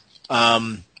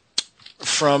 from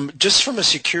a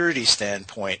security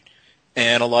standpoint,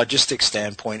 and a logistics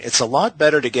standpoint, it's a lot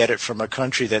better to get it from a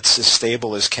country that's as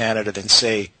stable as Canada than,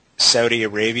 say, Saudi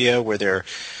Arabia, where they're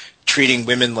treating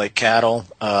women like cattle,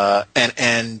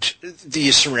 and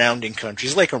the surrounding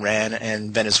countries like Iran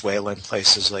and Venezuela and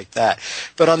places like that.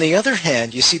 But on the other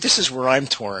hand, you see, this is where I'm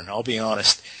torn, I'll be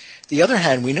honest. The other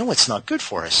hand, we know it's not good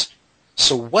for us.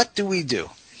 So what do we do?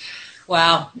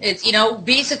 Wow. It's,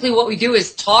 basically what we do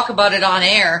is talk about it on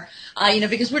air.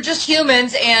 Because we're just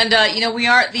humans, and we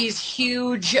aren't these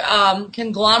huge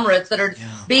conglomerates that are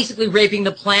basically raping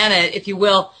the planet, if you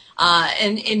will,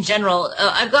 in general.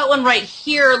 I've got one right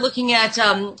here looking at,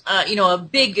 a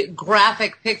big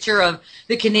graphic picture of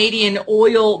the Canadian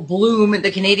oil bloom,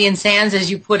 the Canadian sands, as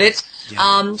you put it.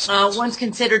 Yeah. Once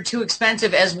considered too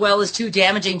expensive as well as too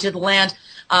damaging to the land.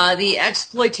 The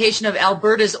exploitation of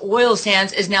Alberta's oil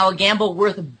sands is now a gamble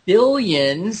worth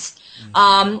billions.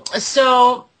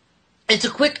 So it's a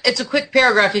quick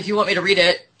paragraph if you want me to read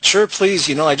it. Sure, please.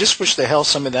 I just wish the hell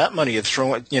some of that money had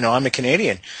thrown. I'm a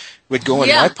Canadian, would go in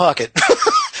my pocket.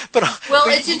 But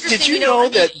it's interesting. Did you know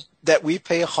that we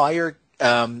pay higher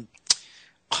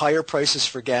prices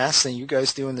for gas than you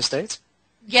guys do in the States?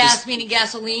 Gas meaning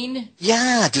gasoline.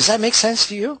 Yeah. Does that make sense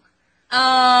to you?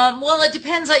 Well, it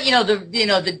depends on,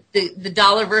 the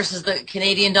dollar versus the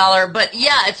Canadian dollar. But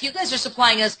yeah, if you guys are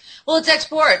supplying us, well, it's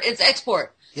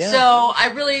export. Yeah. So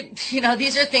I really,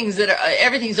 these are things that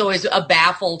everything's always a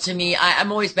baffle to me.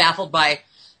 I'm always baffled by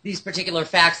these particular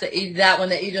facts that one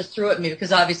that you just threw at me,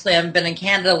 because obviously I haven't been in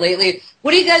Canada lately.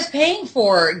 What are you guys paying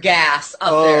for gas up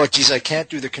there? Oh, geez, I can't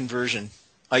do the conversion.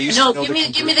 I used to know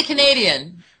give me the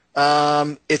Canadian.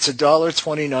 It's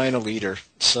 $1.29 a liter.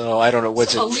 So I don't know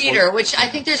what's a liter, which I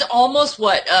think there's almost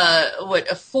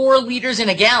 4 liters in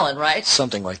a gallon, right?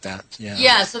 Something like that. Yeah.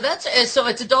 Yeah. So it's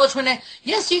 $1.29.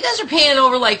 Yes, you guys are paying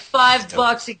over like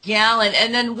 $5 a gallon.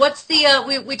 And then what's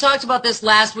the we talked about this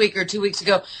last week or 2 weeks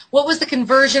ago. What was the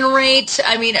conversion rate?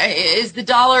 I mean, is the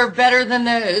dollar better than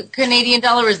the Canadian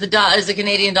dollar? Is the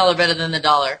Canadian dollar better than the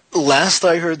dollar? Last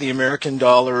I heard, the American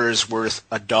dollar is worth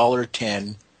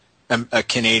 $1.10. A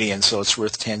Canadian, so it's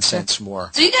worth 10 cents more.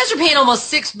 So you guys are paying almost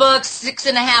 $6,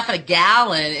 $6.50 a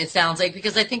gallon. It sounds like,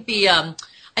 because I think the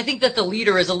I think that the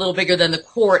liter is a little bigger than the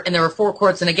quart, and there are 4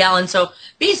 quarts in a gallon. So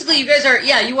basically, you guys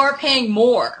you are paying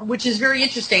more, which is very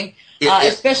interesting,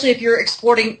 especially if you're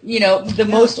exporting, the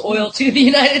most oil to the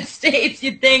United States.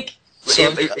 You'd think.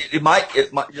 It might.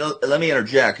 Let me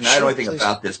interject, and I don't know anything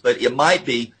about this, but it might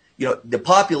be. The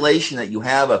population that you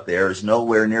have up there is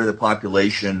nowhere near the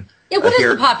population. Yeah, what is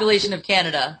the population of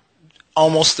Canada?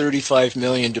 Almost 35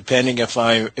 million, depending if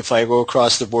I go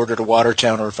across the border to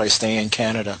Watertown or if I stay in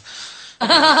Canada.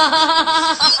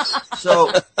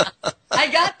 So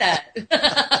I got that.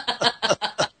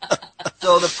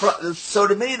 So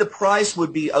to me, the price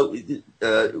would be.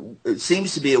 It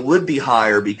seems to be it would be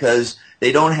higher because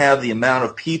they don't have the amount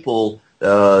of people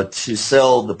to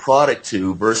sell the product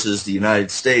to versus the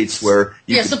United States, where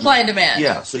supply and demand.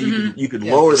 Yeah, so you could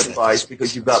lower the price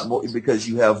because you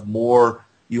have more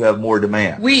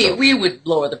demand. We would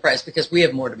lower the price because we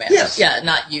have more demand. Yes. Yeah,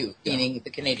 not you, meaning the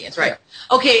Canadians, right?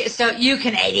 Yeah. Okay, so you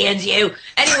Canadians, you.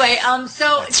 Anyway,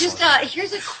 so just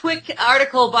here's a quick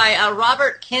article by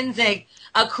Robert Kunzig,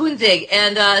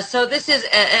 and so this is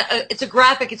it's a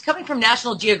graphic. It's coming from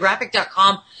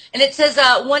NationalGeographic.com, and it says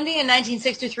one day in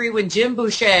 1963 when Jim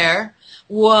Boucher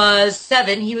was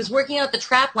 7, he was working out the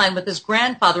trap line with his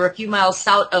grandfather a few miles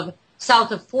south of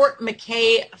Fort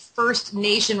McKay First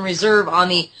Nation Reserve on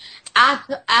the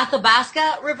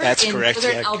Athabasca River. That's in correct.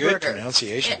 northern Yeah, Alberta. good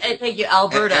pronunciation. Thank you,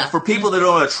 Alberta. And for people that don't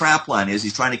know what a trap line is,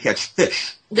 he's trying to catch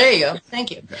fish. There you go.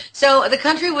 Thank you. Okay. So the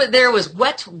country there was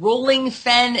wet, rolling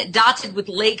fen, dotted with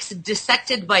lakes,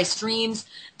 dissected by streams,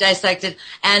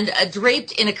 and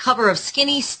draped in a cover of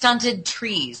skinny, stunted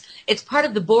trees. It's part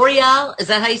of the Boreal. Is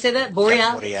that how you say that? Boreal?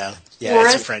 Yeah, Boreal. Yeah,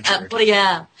 forest, it's a French word.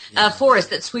 Boreal. Forest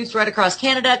that sweeps right across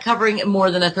Canada, covering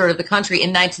more than a third of the country.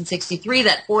 In 1963,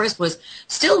 that forest was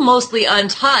still mostly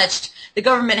untouched. The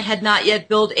government had not yet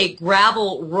built a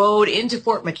gravel road into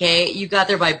Fort McKay. You got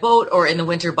there by boat or in the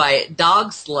winter by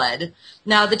dog sled.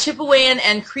 Now, the Chipewyan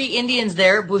and Cree Indians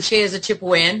there, Boucher is a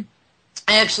Chipewyan.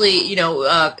 I actually,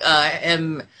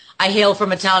 I hail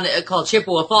from a town called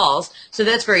Chippewa Falls, so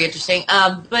that's very interesting.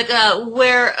 But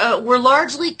we're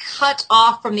largely cut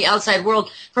off from the outside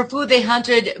world. For food, they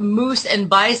hunted moose and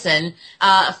bison.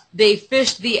 They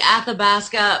fished the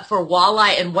Athabasca for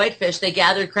walleye and whitefish. They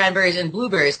gathered cranberries and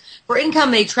blueberries. For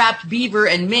income, they trapped beaver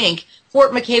and mink.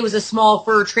 Fort McKay was a small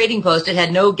fur trading post. It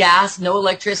had no gas, no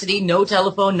electricity, no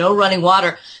telephone, no running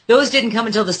water. Those didn't come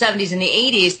until the 70s and the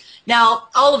 80s. Now,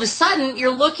 all of a sudden,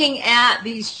 you're looking at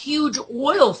these huge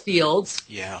oil fields.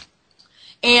 Yeah.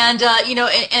 And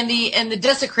and the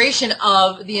desecration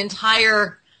of the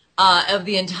entire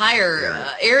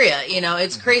area.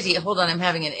 It's crazy. Hold on, I'm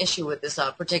having an issue with this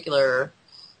particular.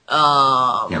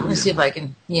 Let me see if I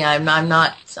can. Yeah, I'm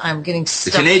not. I'm getting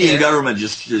stuck. The Canadian here. Government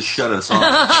just shut us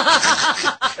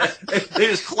off. They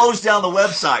just closed down the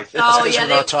website. Oh yeah, we're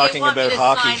not talking about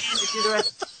hockey.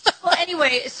 Well,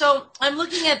 anyway, so I'm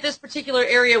looking at this particular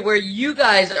area where you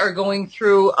guys are going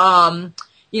through.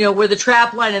 Where the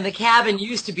trap line and the cabin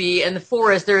used to be, and the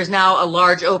forest, there is now a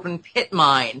large open pit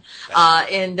mine.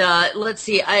 Let's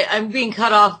see, I'm being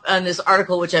cut off on this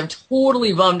article, which I'm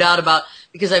totally bummed out about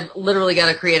because I've literally got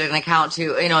to create an account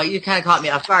to, you kind of caught me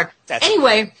off guard.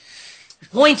 Anyway,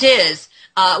 point is,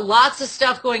 lots of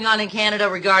stuff going on in Canada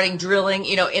regarding drilling.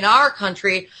 In our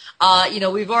country,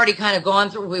 we've already kind of gone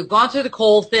through the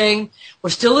coal thing. We're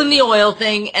still in the oil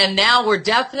thing, and now we're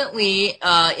definitely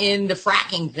in the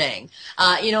fracking thing.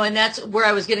 And that's where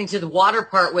I was getting to the water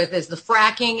part with is the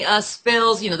fracking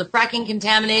spills, the fracking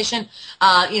contamination,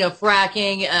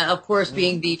 fracking, of course,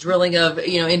 being the drilling of,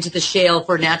 into the shale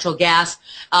for natural gas.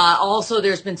 Also,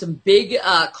 there's been some big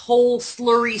coal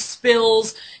slurry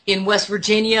spills in West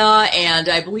Virginia and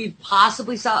I believe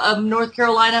possibly North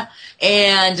Carolina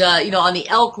and, on the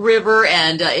Elk River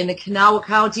and in the Kanawha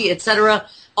County, etc.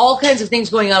 All kinds of things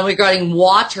going on regarding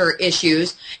water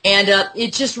issues. And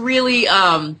it just really,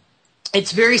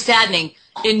 it's very saddening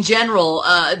in general,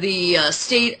 the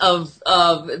state of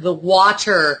the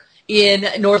water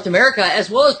in North America as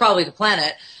well as probably the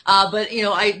planet. But,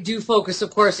 I do focus,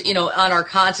 of course, on our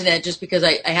continent just because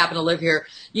I happen to live here,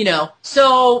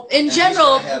 So, in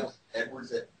general... Have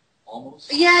Edwards at Olmos?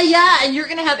 Yeah, and you're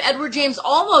going to have Edward James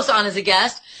Olmos on as a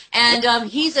guest, and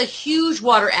he's a huge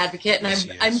water advocate,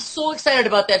 and I'm so excited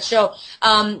about that show.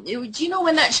 Do you know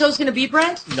when that show's going to be,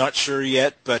 Brent? Not sure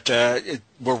yet, but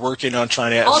we're working on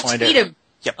trying to find tweet it. him.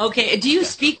 Yep. Okay, do you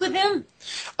speak with him?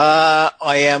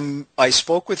 I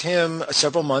spoke with him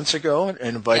several months ago and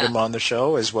invited him on the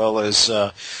show, as well as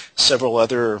several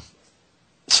other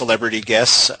celebrity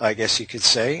guests, I guess you could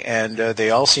say, and they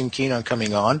all seem keen on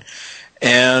coming on.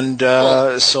 And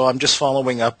so I'm just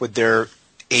following up with their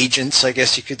agents, I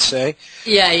guess you could say.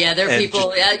 Yeah, they're And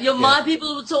people. just- My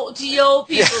people will talk to your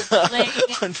people.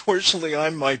 Unfortunately,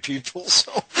 I'm my people,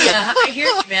 so. Yeah, I hear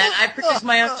you, man. I produce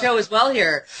my own show as well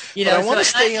here. But I want to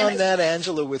stay on that,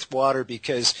 Angela, with water,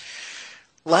 because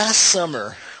last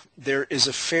summer there is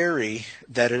a ferry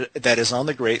that is on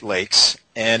the Great Lakes,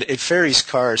 and it ferries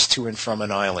cars to and from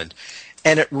an island.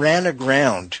 And it ran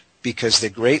aground because the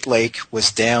Great Lake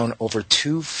was down over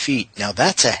 2 feet. Now,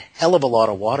 that's a hell of a lot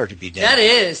of water to be down. That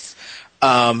is.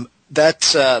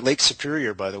 That's Lake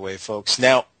Superior, by the way, folks.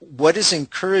 Now, what is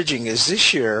encouraging is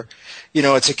this year,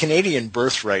 it's a Canadian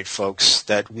birthright, folks,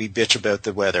 that we bitch about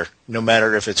the weather. No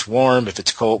matter if it's warm, if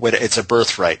it's cold, it's a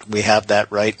birthright. We have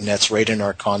that right, and that's right in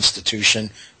our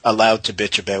Constitution, allowed to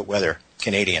bitch about weather,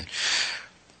 Canadian.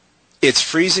 It's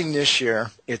freezing this year.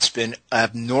 It's been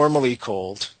abnormally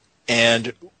cold.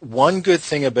 And one good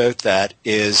thing about that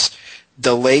is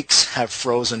the lakes have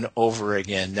frozen over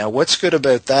again. Now, what's good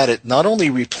about that, it not only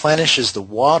replenishes the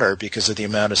water because of the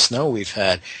amount of snow we've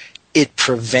had, it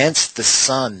prevents the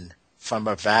sun from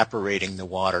evaporating the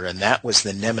water, and that was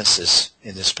the nemesis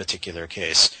in this particular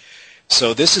case.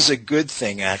 So this is a good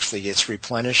thing, actually. It's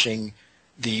replenishing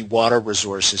the water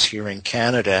resources here in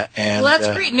Canada. And, well,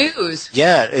 that's great news.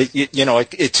 Yeah,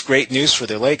 it's great news for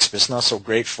the lakes, but it's not so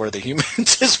great for the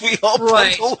humans as we all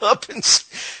bundle up and,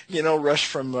 rush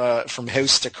from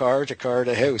house to car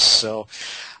to house. So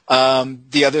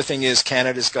the other thing is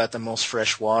Canada's got the most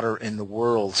fresh water in the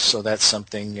world, so that's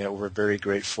something we're very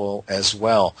grateful as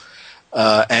well.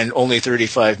 And only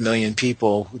 35 million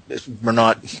people, we're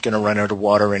not going to run out of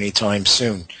water anytime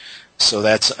soon. So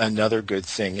that's another good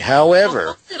thing.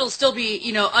 However, it'll still be,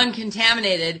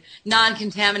 uncontaminated,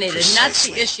 non-contaminated, precisely. And that's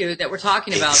the issue that we're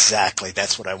talking about. Exactly.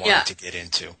 That's what I wanted to get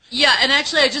into. Yeah, and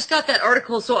actually I just got that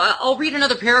article, so I'll read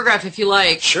another paragraph if you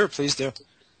like. Sure, please do.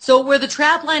 So where the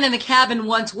trap line and the cabin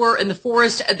once were in the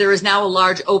forest, there is now a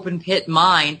large open pit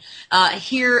mine.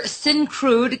 Here,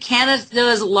 Syncrude,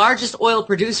 Canada's largest oil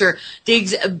producer,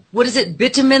 digs,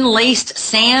 bitumen-laced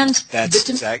sand? That's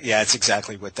it's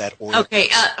exactly what that oil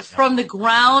is. From the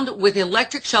ground with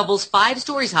electric shovels 5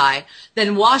 stories high,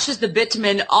 then washes the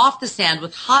bitumen off the sand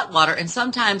with hot water and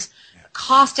sometimes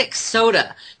caustic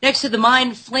soda. Next to the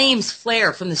mine, flames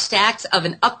flare from the stacks of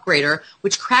an upgrader,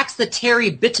 which cracks the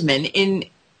terry bitumen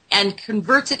and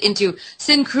converts it into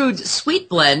Syncrude Sweet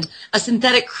Blend, a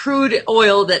synthetic crude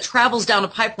oil that travels down a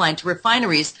pipeline to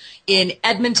refineries in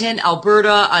Edmonton,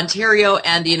 Alberta, Ontario,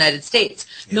 and the United States.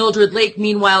 Yeah. Mildred Lake,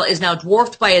 meanwhile, is now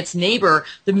dwarfed by its neighbor,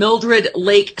 the Mildred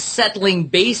Lake Settling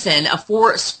Basin, a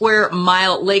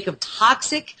 4-square-mile lake of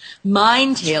toxic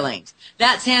mine tailings.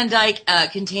 That sand dike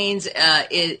contains,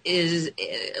 it is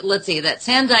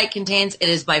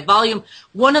by volume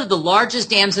one of the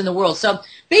largest dams in the world. So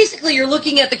basically you're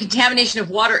looking at the contamination of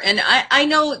water, and I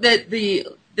know that the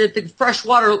fresh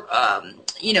water,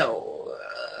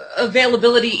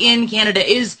 availability in Canada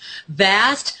is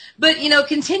vast, but,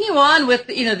 continue on with,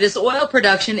 this oil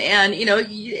production, and,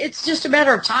 it's just a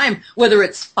matter of time, whether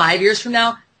it's 5 years from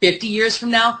now, 50 years from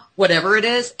now, whatever it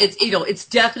is, it's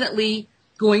definitely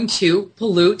going to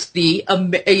pollute the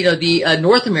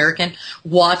North American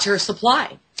water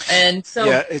supply. And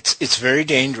so it's very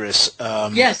dangerous.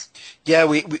 Yes. Yeah,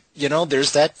 we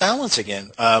there's that balance again.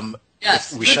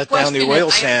 Yes. If we shut down the oil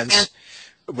sands,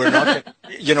 we're not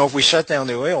if we shut down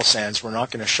the oil sands, we're not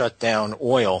going to shut down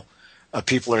oil.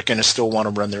 People are going to still want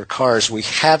to run their cars. We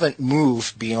haven't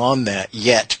moved beyond that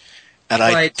yet, and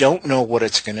I don't know what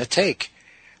it's going to take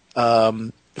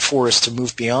for us to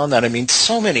move beyond that. I mean,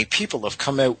 so many people have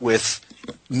come out with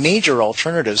major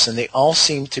alternatives, and they all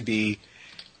seem to be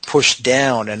pushed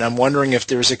down. And I'm wondering if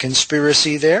there's a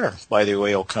conspiracy there by the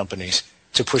oil companies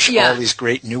to push all these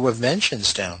great new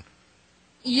inventions down.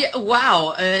 Yeah,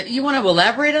 wow. You want to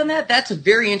elaborate on that? That's a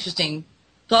very interesting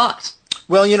thought.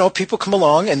 Well, people come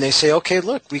along and they say, okay,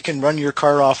 look, we can run your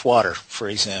car off water, for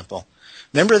example.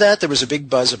 Remember that? There was a big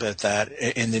buzz about that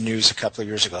in the news a couple of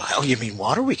years ago. Oh, you mean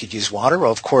water? We could use water? Well,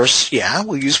 of course, yeah,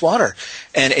 we'll use water.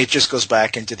 And it just goes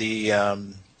back into the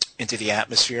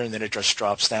atmosphere, and then it just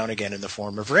drops down again in the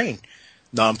form of rain,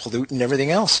 non-pollutant and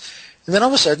everything else. And then all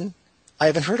of a sudden, I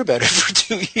haven't heard about it for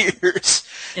 2 years.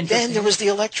 Then there was the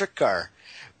electric car,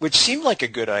 which seemed like a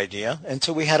good idea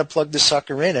until we had to plug the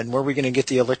sucker in, and where are we going to get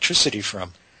the electricity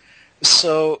from?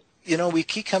 So, we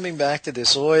keep coming back to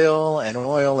this oil, and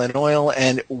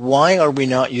why are we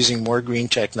not using more green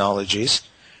technologies?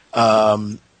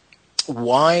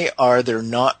 Why are there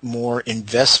not more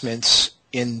investments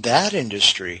in that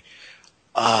industry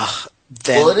than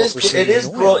what we're seeing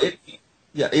in oil?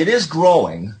 Yeah, it is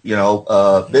growing,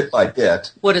 bit by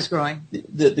bit. What is growing?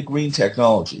 The green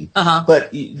technology. Uh-huh.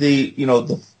 But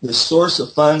the source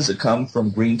of funds that come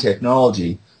from green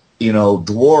technology,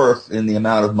 dwarf in the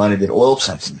amount of money that oil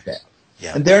companies have.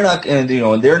 Yeah. And they're not going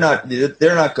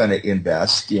to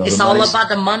invest. It's all about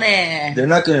the money. They're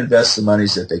not going to invest the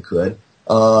monies that they could.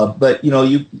 But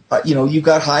you've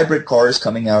got hybrid cars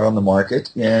coming out on the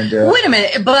market, and wait a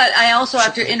minute. But I also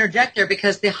have to interject there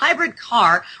because the hybrid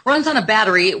car runs on a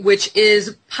battery, which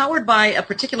is powered by a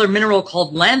particular mineral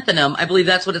called lanthanum. I believe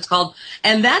that's what it's called,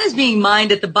 and that is being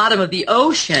mined at the bottom of the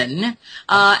ocean.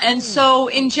 And so,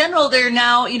 in general, they're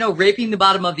now raping the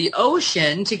bottom of the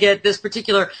ocean to get this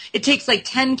particular. It takes like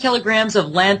 10 kilograms of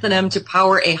lanthanum to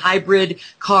power a hybrid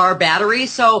car battery.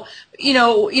 So.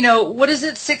 What is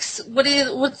it?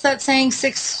 What's that saying?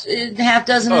 6.5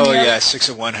 dozen. Oh yeah, 6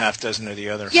 of one, half dozen of the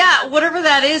other. Yeah, whatever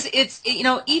that is. It's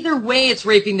either way, it's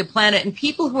raping the planet. And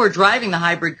people who are driving the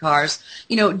hybrid cars,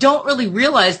 don't really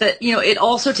realize that it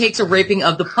also takes a raping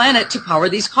of the planet to power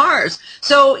these cars.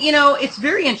 So it's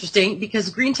very interesting because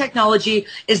green technology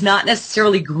is not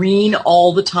necessarily green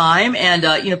all the time, and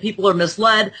people are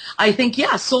misled. I think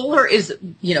solar is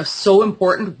so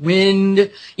important.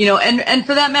 Wind, and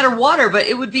for that matter, water. But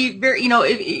it would be very,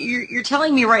 if you're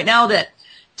telling me right now that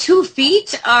 2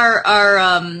 feet are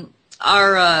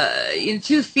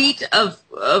 2 feet of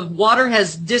water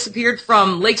has disappeared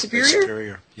from Lake Superior. Lake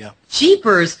Superior, yeah.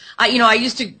 Jeepers! I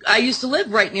used to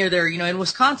live right near there, in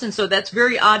Wisconsin. So that's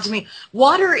very odd to me.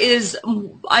 Water is,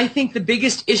 I think, the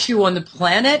biggest issue on the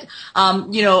planet.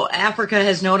 Africa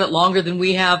has known it longer than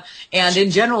we have, and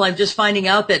in general, I'm just finding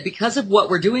out that because of what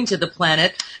we're doing to the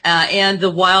planet and the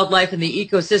wildlife and the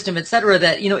ecosystem, et cetera,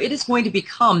 that it is going to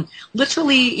become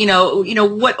literally,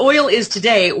 what oil is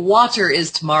today, water is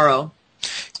tomorrow.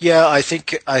 Yeah, I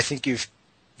think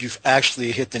you've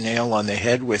actually hit the nail on the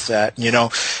head with that.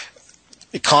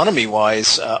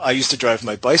 Economy-wise, I used to drive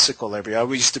my bicycle I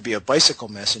used to be a bicycle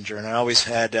messenger, and I always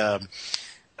had a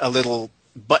little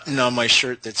button on my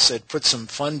shirt that said, "Put some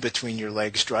fun between your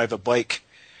legs, drive a bike."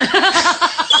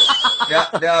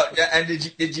 Now, and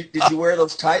did you wear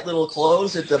those tight little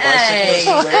clothes at the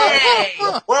bicycle? Hey.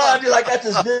 Well, I got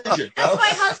this vision. That's my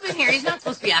husband here. He's not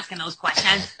supposed to be asking those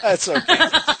questions. That's okay.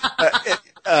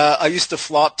 I used to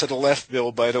flop to the left,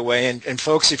 Bill, by the way. And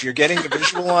folks, if you're getting the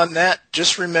visual on that,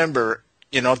 just remember,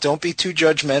 don't be too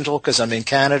judgmental because I'm in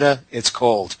Canada. It's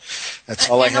cold. That's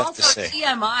all I have to say.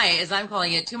 And also TMI, as I'm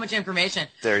calling it, too much information.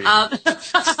 There you go.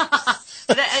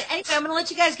 But anyway, I'm going to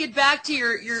let you guys get back to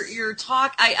your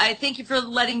talk. I thank you for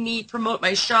letting me promote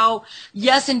my show.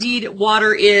 Yes, indeed,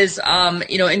 water is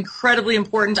incredibly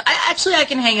important. I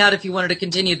can hang out if you wanted to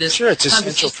continue this. Sure, it's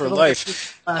essential for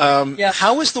life.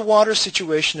 How is the water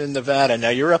situation in Nevada? Now,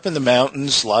 you're up in the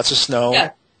mountains, lots of snow.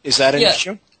 Yeah. Is that an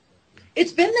issue?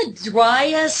 It's been the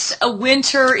driest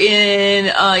winter in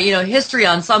history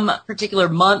on some particular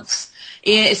months.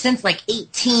 Since like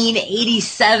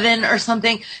 1887 or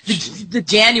something. The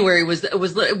January was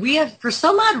we have, for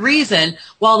some odd reason,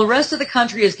 while the rest of the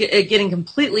country is getting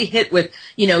completely hit with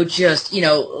and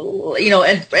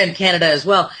Canada as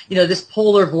well, this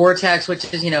polar vortex, which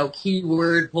is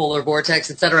keyword polar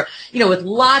vortex, etc. With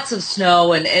lots of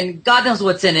snow and God knows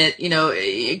what's in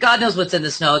it. God knows what's in the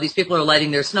snow. These people are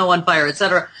lighting their snow on fire,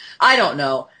 etc. I don't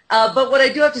know. But what I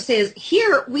do have to say is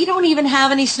here we don't even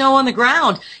have any snow on the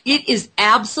ground. It is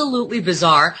absolutely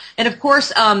bizarre. And of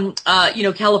course,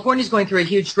 California's going through a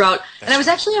huge drought. And I was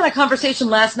actually on a conversation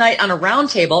last night on a round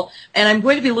table, and I'm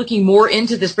going to be looking more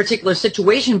into this particular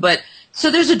situation, but so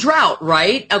there's a drought,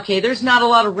 right? Okay, there's not a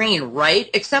lot of rain, right?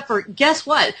 Except for, guess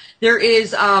what? There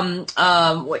is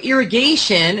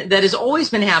irrigation that has always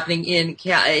been happening in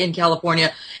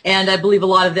California, and I believe a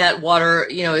lot of that water,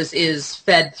 is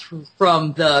fed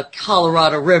from the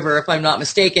Colorado River, if I'm not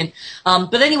mistaken.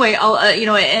 But anyway,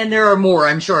 and there are more,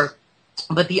 I'm sure.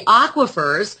 But the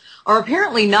aquifers are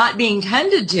apparently not being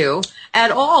tended to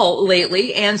at all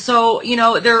lately, and so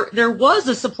there was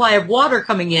a supply of water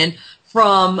coming in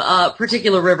from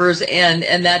particular rivers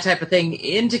and that type of thing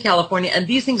into California, and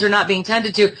these things are not being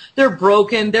tended to. They're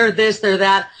broken, they're this, they're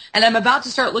that, and I'm about to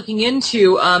start looking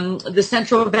into the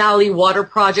Central Valley Water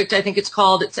Project, I think it's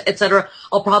called, et cetera.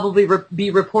 I'll probably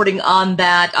be reporting on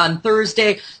that on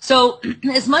Thursday. So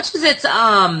as much as it's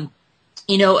a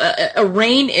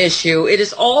rain issue, it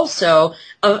is also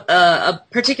a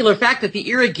particular fact that the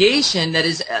irrigation that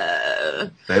is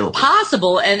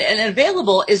possible and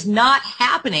available is not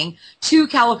happening to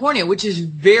California, which is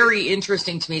very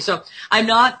interesting to me. So I'm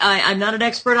not an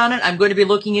expert on it. I'm going to be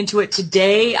looking into it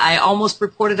today. I almost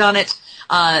reported on it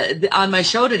on my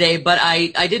show today, but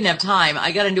I didn't have time.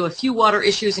 I got into a few water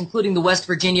issues, including the West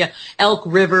Virginia Elk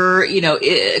River,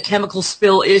 chemical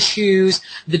spill issues,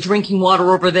 the drinking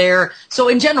water over there. So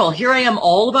in general, here I am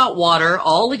all about water,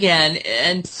 all again.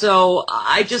 And so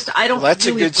I don't. Well, that's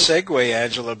really a good segue,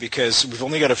 Angela, because we've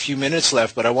only got a few minutes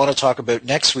left, but I want to talk about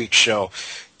next week's show.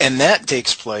 And that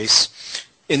takes place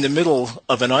in the middle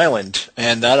of an island,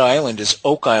 and that island is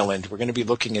Oak Island. We're going to be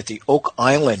looking at the Oak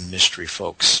Island mystery,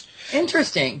 folks.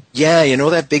 Interesting. Yeah, you know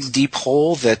that big deep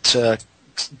hole that,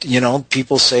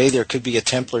 people say there could be a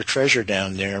Templar treasure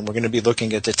down there, and we're going to be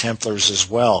looking at the Templars as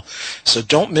well. So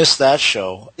don't miss that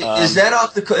show. Is that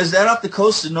off the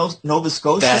coast of Nova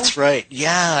Scotia? That's right.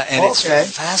 Yeah, and it's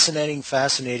fascinating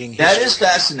history. That is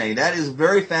fascinating. That is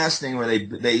very fascinating. Where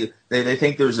they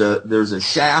think there's a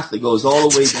shaft that goes all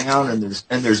the way down,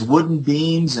 and there's wooden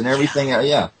beams and everything.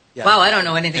 Yeah. Yeah. Wow, I don't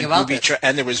know anything about this.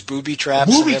 And there was booby traps.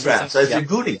 Booby traps. I said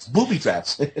goodies. Booby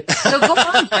traps. So go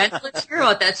on, Brent. Let's hear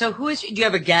about that. So do you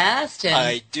have a guest?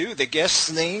 I do. The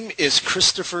guest's name is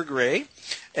Christopher Gray,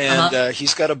 and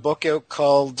he's got a book out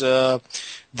called The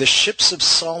Ships of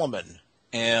Solomon.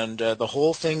 And the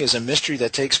whole thing is a mystery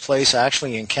that takes place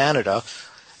actually in Canada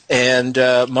and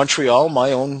Montreal,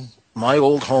 my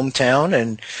old hometown.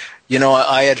 And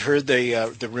I had heard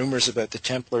the rumors about the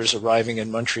Templars arriving in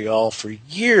Montreal for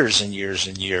years and years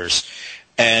and years,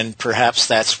 and perhaps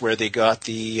that's where they got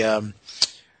the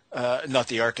not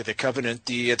the Ark of the Covenant,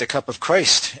 the Cup of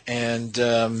Christ and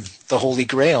the Holy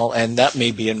Grail, and that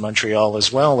may be in Montreal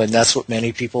as well, and that's what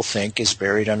many people think is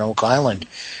buried on Oak Island,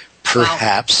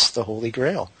 perhaps the Holy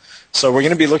Grail. So we're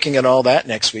going to be looking at all that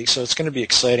next week, so it's going to be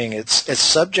exciting. It's a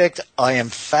subject I am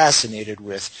fascinated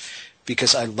with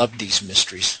because I love these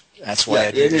mysteries. That's why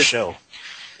I do the show.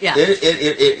 Yeah. It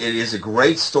is a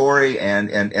great story, and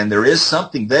there is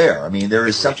something there. I mean, there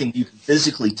is something you can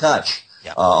physically touch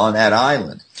on that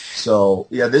island. So,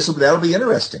 that'll be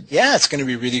interesting. Yeah, it's going to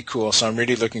be really cool, so I'm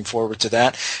really looking forward to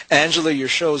that. Angela, your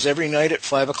show's every night at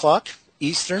 5 o'clock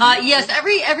Eastern? Yes,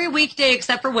 every weekday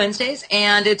except for Wednesdays,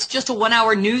 and it's just a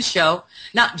 1-hour news show.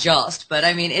 Not just, but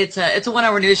I mean, it's a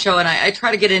 1-hour news show, and I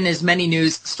try to get in as many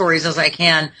news stories as I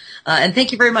can. And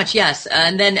thank you very much, yes.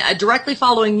 And then directly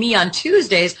following me on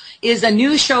Tuesdays is a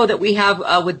news show that we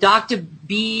have with Dr.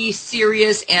 B.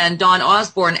 Sirius and Don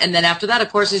Osborne. And then after that, of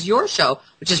course, is your show,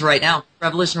 which is right now,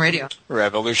 Revolution Radio.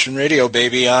 Revolution Radio,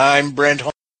 baby. I'm Brent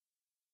Holmes.